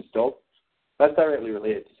which it was installed. That's directly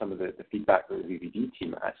related to some of the feedback that the VVD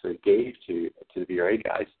team actually gave to the VRA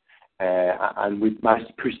guys. And we managed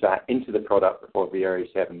to push that into the product before VRA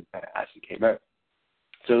 7 actually came out.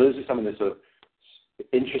 So those are some of the sort of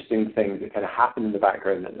interesting things that kind of happen in the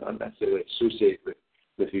background that aren't necessarily associated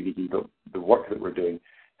with VVD, but the work that we're doing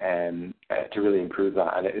to really improve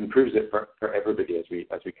that. And it improves it for everybody as we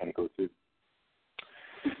kind of go through.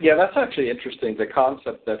 Yeah, that's actually interesting. The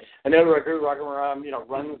concept that I know Raghu Raghuram,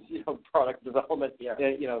 runs product development,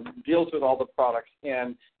 deals with all the products,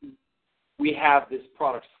 and we have this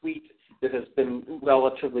product suite that has been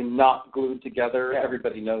relatively not glued together.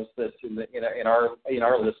 Everybody knows this in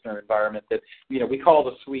our listener environment that we call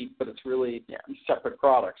it a suite, but it's really separate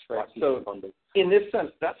products, right? So in this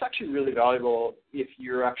sense, that's actually really valuable if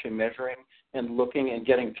you're actually measuring and looking and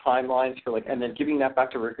getting timelines for and then giving that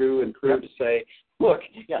back to Raghu and Prue to say, look,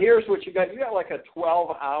 here's what you got. You got like a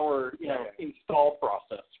 12-hour, install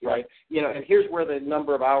process, right? And here's where the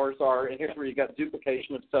number of hours are, and here's where you got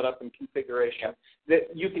duplication of setup and configuration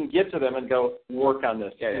that you can get to them and go work on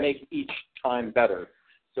this, make each time better.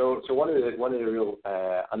 So one of the real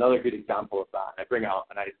another good example of that I bring out,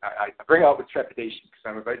 and I bring out with trepidation because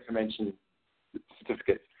I'm about to mention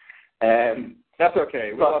certificates. That's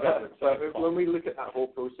okay. But when we look at that whole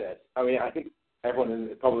process, I mean, I think everyone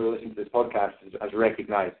probably listening to this podcast has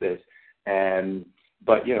recognized this.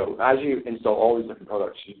 But, as you install all these different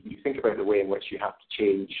products, you think about the way in which you have to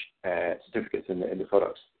change certificates in the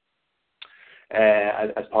products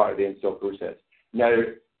as part of the install process. Now,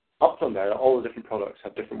 up from there, all the different products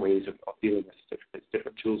have different ways of dealing with certificates,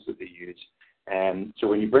 different tools that they use. So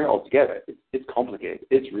when you bring it all together, it's complicated.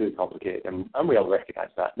 It's really complicated, and we all recognize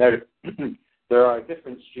that. Now, there are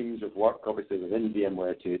different streams of work, obviously, within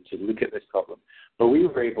VMware to look at this problem. But we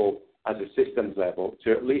were able, as a systems level,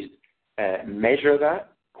 to at least measure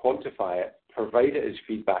that, quantify it, provide it as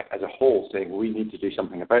feedback as a whole, saying we need to do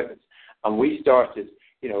something about this. And we started,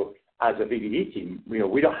 as a VVD team,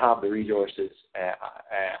 we don't have the resources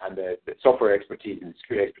and the software expertise and the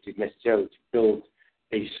security expertise necessarily to build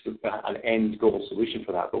an end goal solution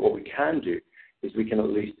for that. But what we can do is we can at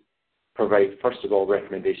least provide, first of all,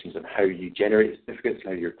 recommendations on how you generate certificates,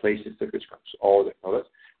 how you replace certificates across all the products.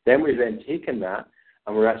 Then we've then taken that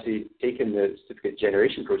and we're actually taking the certificate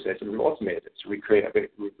generation process and we've automated it. So we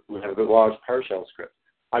have a large PowerShell script.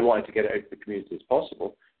 I wanted to get it out to the community as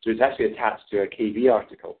possible. So it's actually attached to a KV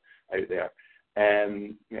article out there.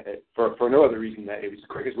 For no other reason that it was the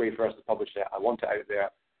quickest way for us to publish it. I want it out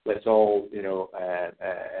there. Let's all,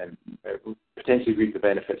 potentially reap the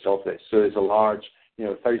benefits of this. So there's a large,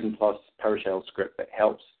 1,000+ PowerShell script that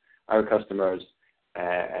helps our customers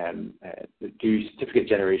do certificate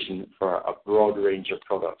generation for a broad range of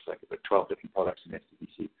products, like about 12 different products in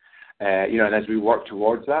SDDC. And as we work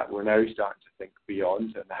towards that, we're now starting to think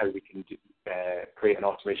beyond and how we can create an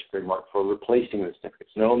automation framework for replacing the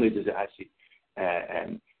certificates. Not only does it actually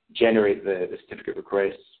generate the certificate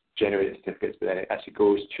requests, generate the certificates, but then it actually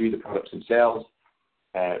goes to the products themselves,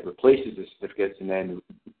 replaces the certificates, and then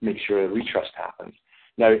make sure a retrust happens.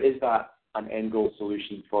 Now, is that an end goal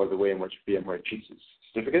solution for the way in which VMware treats its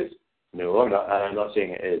certificates? No, I'm not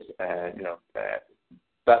saying it is.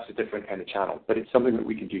 That's a different kind of channel, but it's something that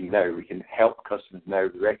we can do now. We can help customers now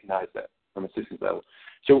recognize that from a systems level.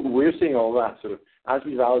 So we're seeing all that sort of as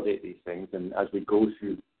we validate these things and as we go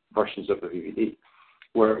through versions of the VVD,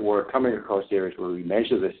 we're coming across areas where we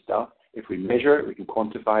measure this stuff. If we measure it, we can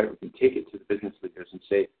quantify it, we can take it to the business leaders and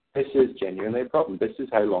say, this is genuinely a problem. This is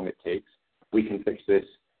how long it takes. We can fix this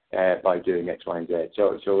by doing X, Y, and Z.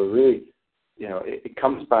 So we're really, it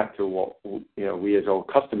comes back to what, we as all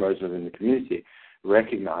customers within the community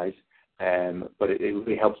recognize, but it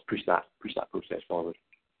really helps push that process forward.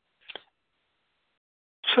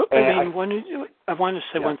 So, I want to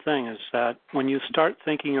say one thing is that when you start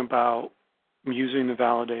thinking about using the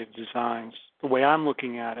validated designs, the way I'm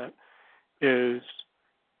looking at it is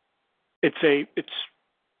it's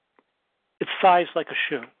sized like a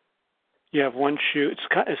shoe. You have one shoe.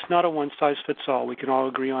 It's not a one-size-fits-all. We can all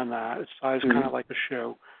agree on that. It's sized kind of like a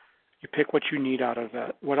shoe. You pick what you need out of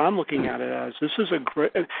it. What I'm looking at it as, this is a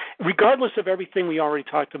great, regardless of everything we already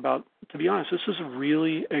talked about, to be honest, this is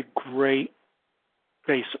really a great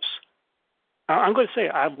basis. I'm going to say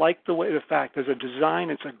I like the fact as a design,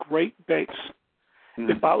 it's a great base.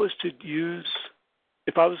 If I was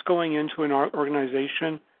going into an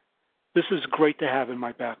organization, this is great to have in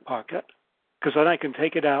my back pocket because then I can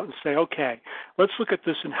take it out and say, okay, let's look at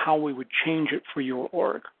this and how we would change it for your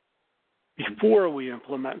org. before we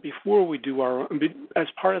implement, before we do our own, as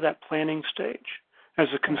part of that planning stage. As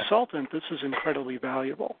a consultant, this is incredibly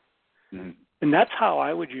valuable. Mm-hmm. And that's how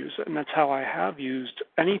I would use it, and that's how I have used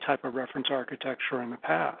any type of reference architecture in the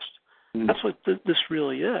past. Mm-hmm. That's what this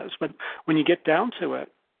really is. But when you get down to it,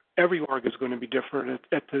 every org is going to be different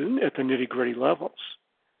at the nitty-gritty levels.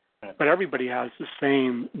 Right. But everybody has the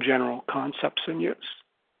same general concepts in use.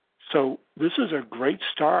 So this is a great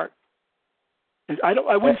start. I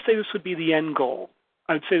wouldn't say this would be the end goal.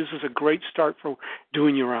 I'd say this is a great start for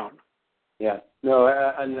doing your own. Yeah. No,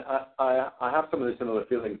 and I have some of the similar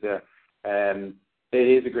feelings there. It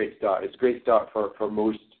is a great start. It's a great start for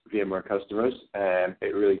most VMware customers.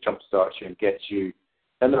 It really jumpstarts you and gets you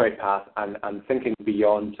in the right path and thinking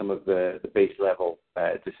beyond some of the base level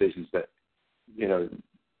decisions that,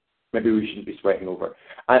 maybe we shouldn't be sweating over.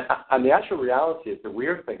 And the actual reality is, the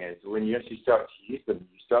weird thing is, when you actually start to use them,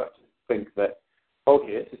 you start to think that,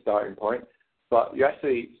 okay, it's a starting point, but you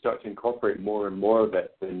actually start to incorporate more and more of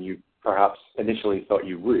it than you perhaps initially thought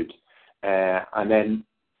you would. And then,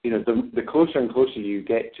 the closer and closer you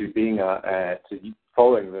get to being to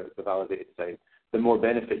following the validated design, the more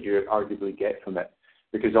benefit you arguably get from it,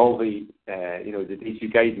 because all the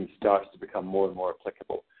D2 guidance starts to become more and more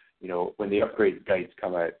applicable. When the upgrade guides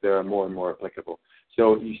come out, they are more and more applicable.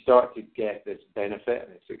 So you start to get this benefit,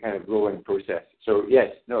 and it's a kind of rolling process. So yes,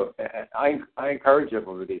 I encourage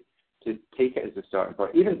everybody to take it as a starting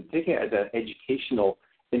point, even taking it as an educational,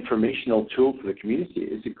 informational tool for the community.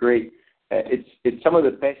 It's a great. It's some of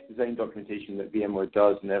the best design documentation that VMware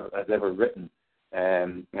does and has ever written.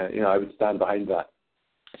 I would stand behind that.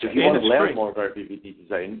 So if you want to learn more about VVD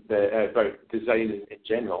design, about design in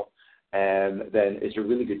general, then it's a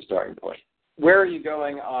really good starting point. Where are you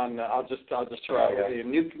going on? I'll just throw out a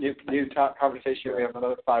new conversation. We have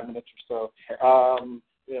another 5 minutes or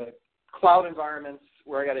so. Cloud environments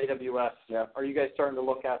where I got AWS. Yeah. Are you guys starting to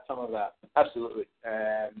look at some of that? Absolutely.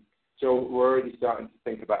 So we're already starting to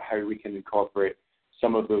think about how we can incorporate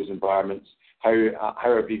some of those environments, how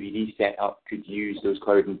our VVD setup could use those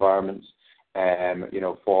cloud environments,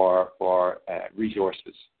 for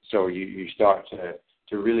resources. So you start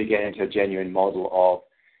to really get into a genuine model of,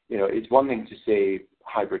 it's one thing to say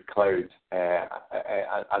hybrid cloud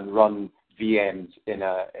and run VMs in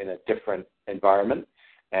a different environment,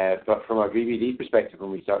 but from a VVD perspective, when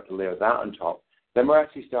we start to layer that on top, then we're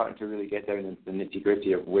actually starting to really get down into the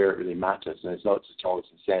nitty-gritty of where it really matters, and it's not just dollars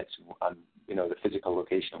and cents and the physical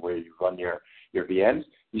location where you run your VMs.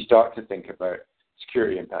 You start to think about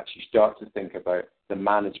security impacts. You start to think about the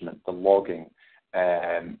management, the logging,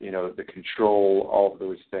 the control of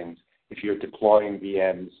those things. If you're deploying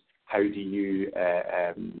VMs, how do you,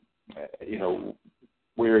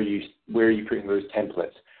 where are you putting those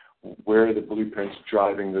templates? Where are the blueprints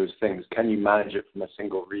driving those things? Can you manage it from a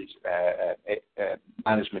single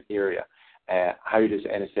management area? How does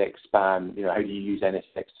NSX span? How do you use NSX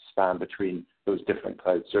to span between those different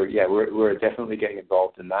clouds? So yeah, we're definitely getting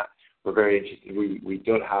involved in that. We're very interested. We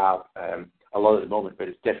don't have a lot at the moment, but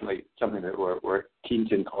it's definitely something that we're keen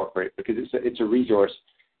to incorporate, because it's a resource,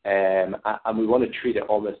 and we want to treat it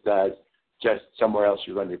almost as just somewhere else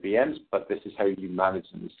you run your VMs, but this is how you manage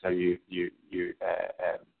them. This is how you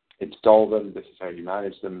install them. This is how you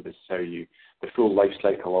manage them. This is how the full life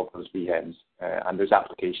cycle of those VMs, and there's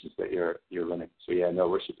applications that you're running. So yeah, no,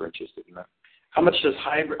 we're super interested in that. How much does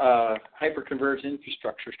hyper-converged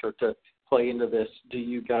infrastructure start to play into this? Do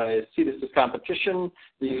you guys see this as competition?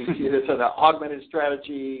 Do you see this as an augmented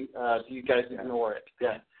strategy? Do you guys ignore it?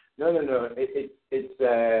 Yeah. No.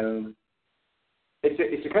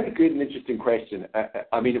 It's a kind of good and interesting question.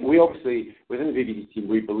 We obviously, within the VVD team,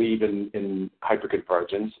 we believe in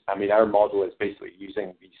hyperconvergence. Our model is basically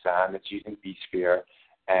using vSAN, it's using vSphere.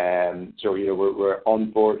 So, we're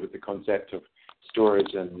on board with the concept of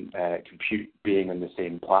storage and compute being on the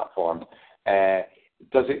same platform.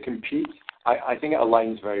 Does it compete? I think it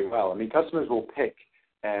aligns very well. Customers will pick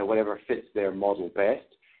whatever fits their model best.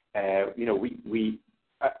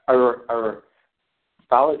 Our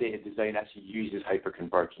validated design actually uses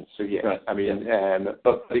hyperconvergence. So yeah, right.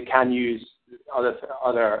 But it can use other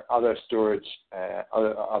storage,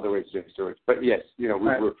 other ways of doing storage. But yes,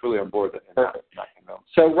 we're fully on board with that.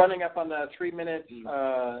 So running up on the 3 minutes,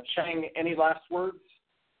 Sheng, any last words?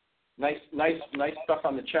 Nice stuff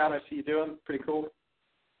on the chat. I see you doing pretty cool.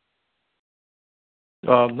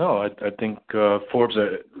 No, I think Forbes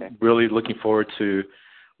are really looking forward to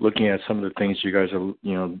looking at some of the things you guys are,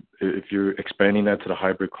 if you're expanding that to the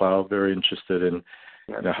hybrid cloud, very interested in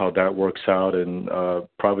how that works out. And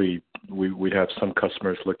probably we'd have some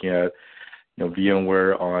customers looking at,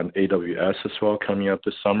 VMware on AWS as well coming up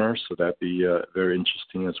this summer. So that'd be very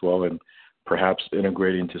interesting as well. And perhaps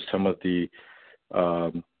integrating to some of the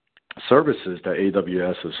services that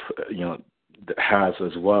AWS has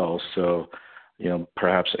as well. So,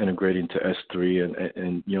 perhaps integrating to S3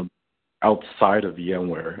 and outside of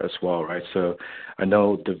VMware as well, right? So I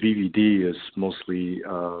know the VVD is mostly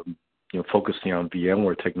focusing on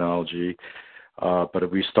VMware technology, but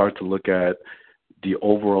if we start to look at the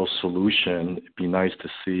overall solution, it'd be nice to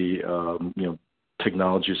see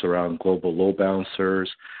technologies around global load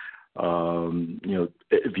balancers,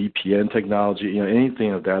 VPN technology,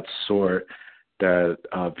 anything of that sort that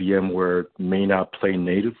VMware may not play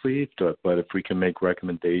natively, but if we can make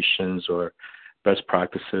recommendations or best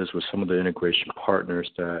practices with some of the integration partners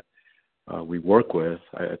that we work with,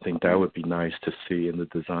 I think that would be nice to see in the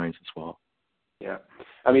designs as well. Yeah.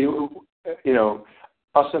 I mean,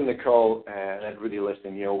 us on the call and everybody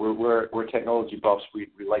listening, we're technology buffs. We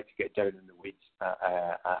like to get down in the weeds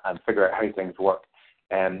and figure out how things work.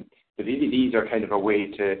 And the VVDs are kind of a way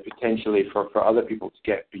to potentially for other people to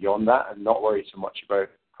get beyond that and not worry so much about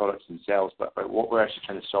products themselves, but about what we're actually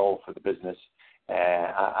trying to solve for the business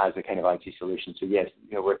as a kind of IT solution. So yes,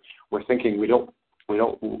 we're thinking we don't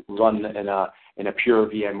run in a pure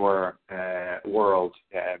VMware world.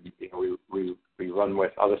 We run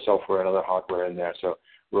with other software and other hardware in there. So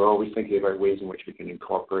we're always thinking about ways in which we can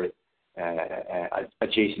incorporate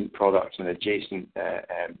adjacent products and adjacent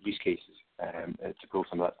use cases to pull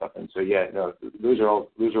some of that stuff in. So yeah, no, those are all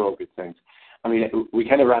good things. I mean, we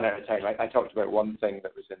kind of ran out of time. I talked about one thing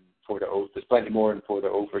that was in 4.0. There's plenty more in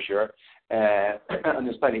 4.0 for sure, and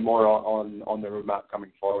there's plenty more on the roadmap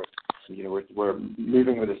coming forward. We're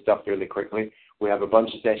moving with this stuff fairly quickly. We have a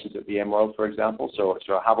bunch of sessions at VMworld, for example. So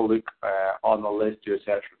have a look on the list, do a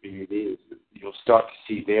search for VVD. You'll start to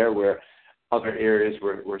see there where other areas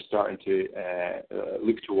we're starting to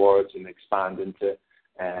look towards and expand into.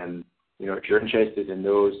 If you're interested in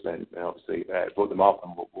those, then obviously vote them up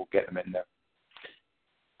and we'll get them in there.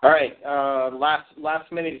 All right.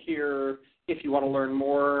 Last minute here. If you want to learn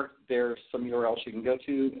more, there's some URLs you can go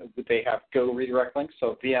to. They have Go redirect links.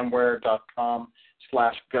 So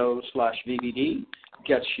VMware.com/go/VVD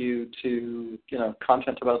gets you to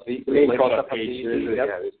content about the product page. There's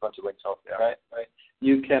a bunch of links off there. Right.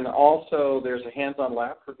 You can also, there's a hands-on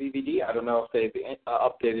lab for VVD. I don't know if they've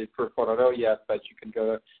updated for 4.0 yet, but you can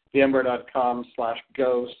go to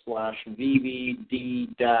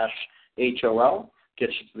VMware.com/go/VVD-HOL.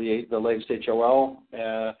 Gets you to the latest HOL.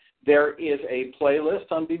 There is a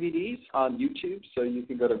playlist on VVDs on YouTube, so you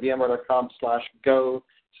can go to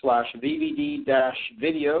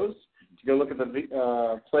VMware.com/go/VVD-videos to go look at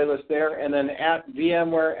the playlist there. And then at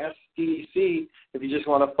VMware SDDC, if you just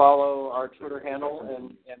want to follow our Twitter handle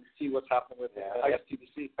and see what's happening with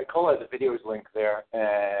SDDC. I call it the videos link there.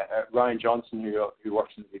 Ryan Johnson, who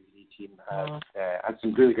works in the VVD team, has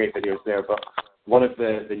some really great videos there. But one of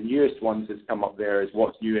the newest ones that's come up there is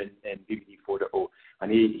what's new in VVD 4.0.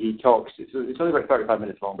 And he talks, it's only about 35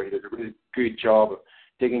 minutes long, but he does a really good job of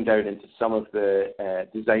digging down into some of the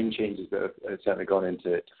design changes that have certainly gone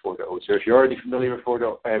into 4.0. So if you're already familiar with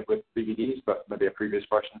 4.0 with VVDs, but maybe a previous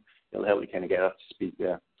version, it'll help you kind of get up to speed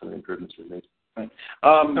there, some of the improvements we've made. Right.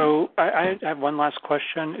 So I have one last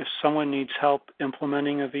question. If someone needs help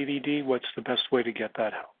implementing a VVD, what's the best way to get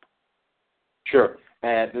that help? Sure.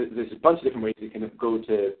 There's a bunch of different ways you can go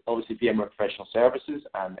to, obviously, VMware Professional Services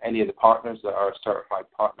and any of the partners that are certified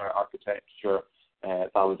partner architecture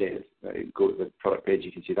validated. Go to the product page,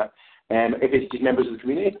 you can see that. If it's just members of the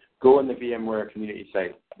community, go on the VMware community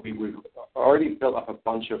site. We've already built up a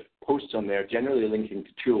bunch of posts on there, generally linking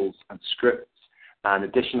to tools and scripts and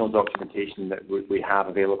additional documentation that we have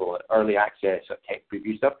available at early access at tech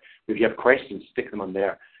preview stuff. If you have questions, stick them on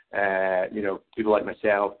there. People like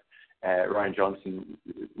myself, Ryan Johnson,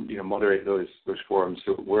 moderate those forums.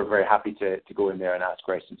 So we're very happy to go in there and ask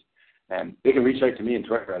questions. They can reach out to me on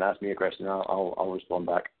Twitter and ask me a question. I'll respond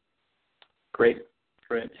back. Great.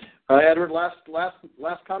 Edward, last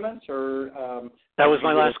comments or? That was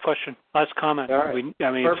my last question. Last comment. All right.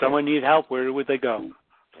 If someone needs help, where would they go?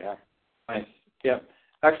 Yeah. Nice. Yeah.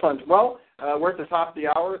 Excellent. Well, we're at the top of the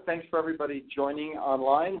hour. Thanks for everybody joining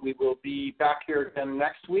online. We will be back here again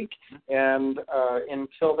next week. And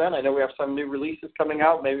until then, I know we have some new releases coming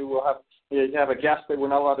out. Maybe we'll have a guest that we're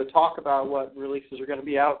not allowed to talk about what releases are going to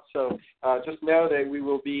be out. So just know that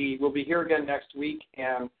we'll be here again next week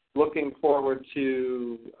and looking forward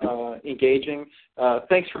to engaging.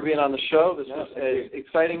 Thanks for being on the show. This was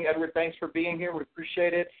exciting. Edward, thanks for being here. We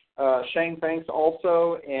appreciate it. Shane, thanks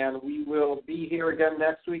also. And we will be here again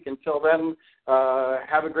next week. Until then,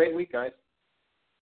 have a great week, guys.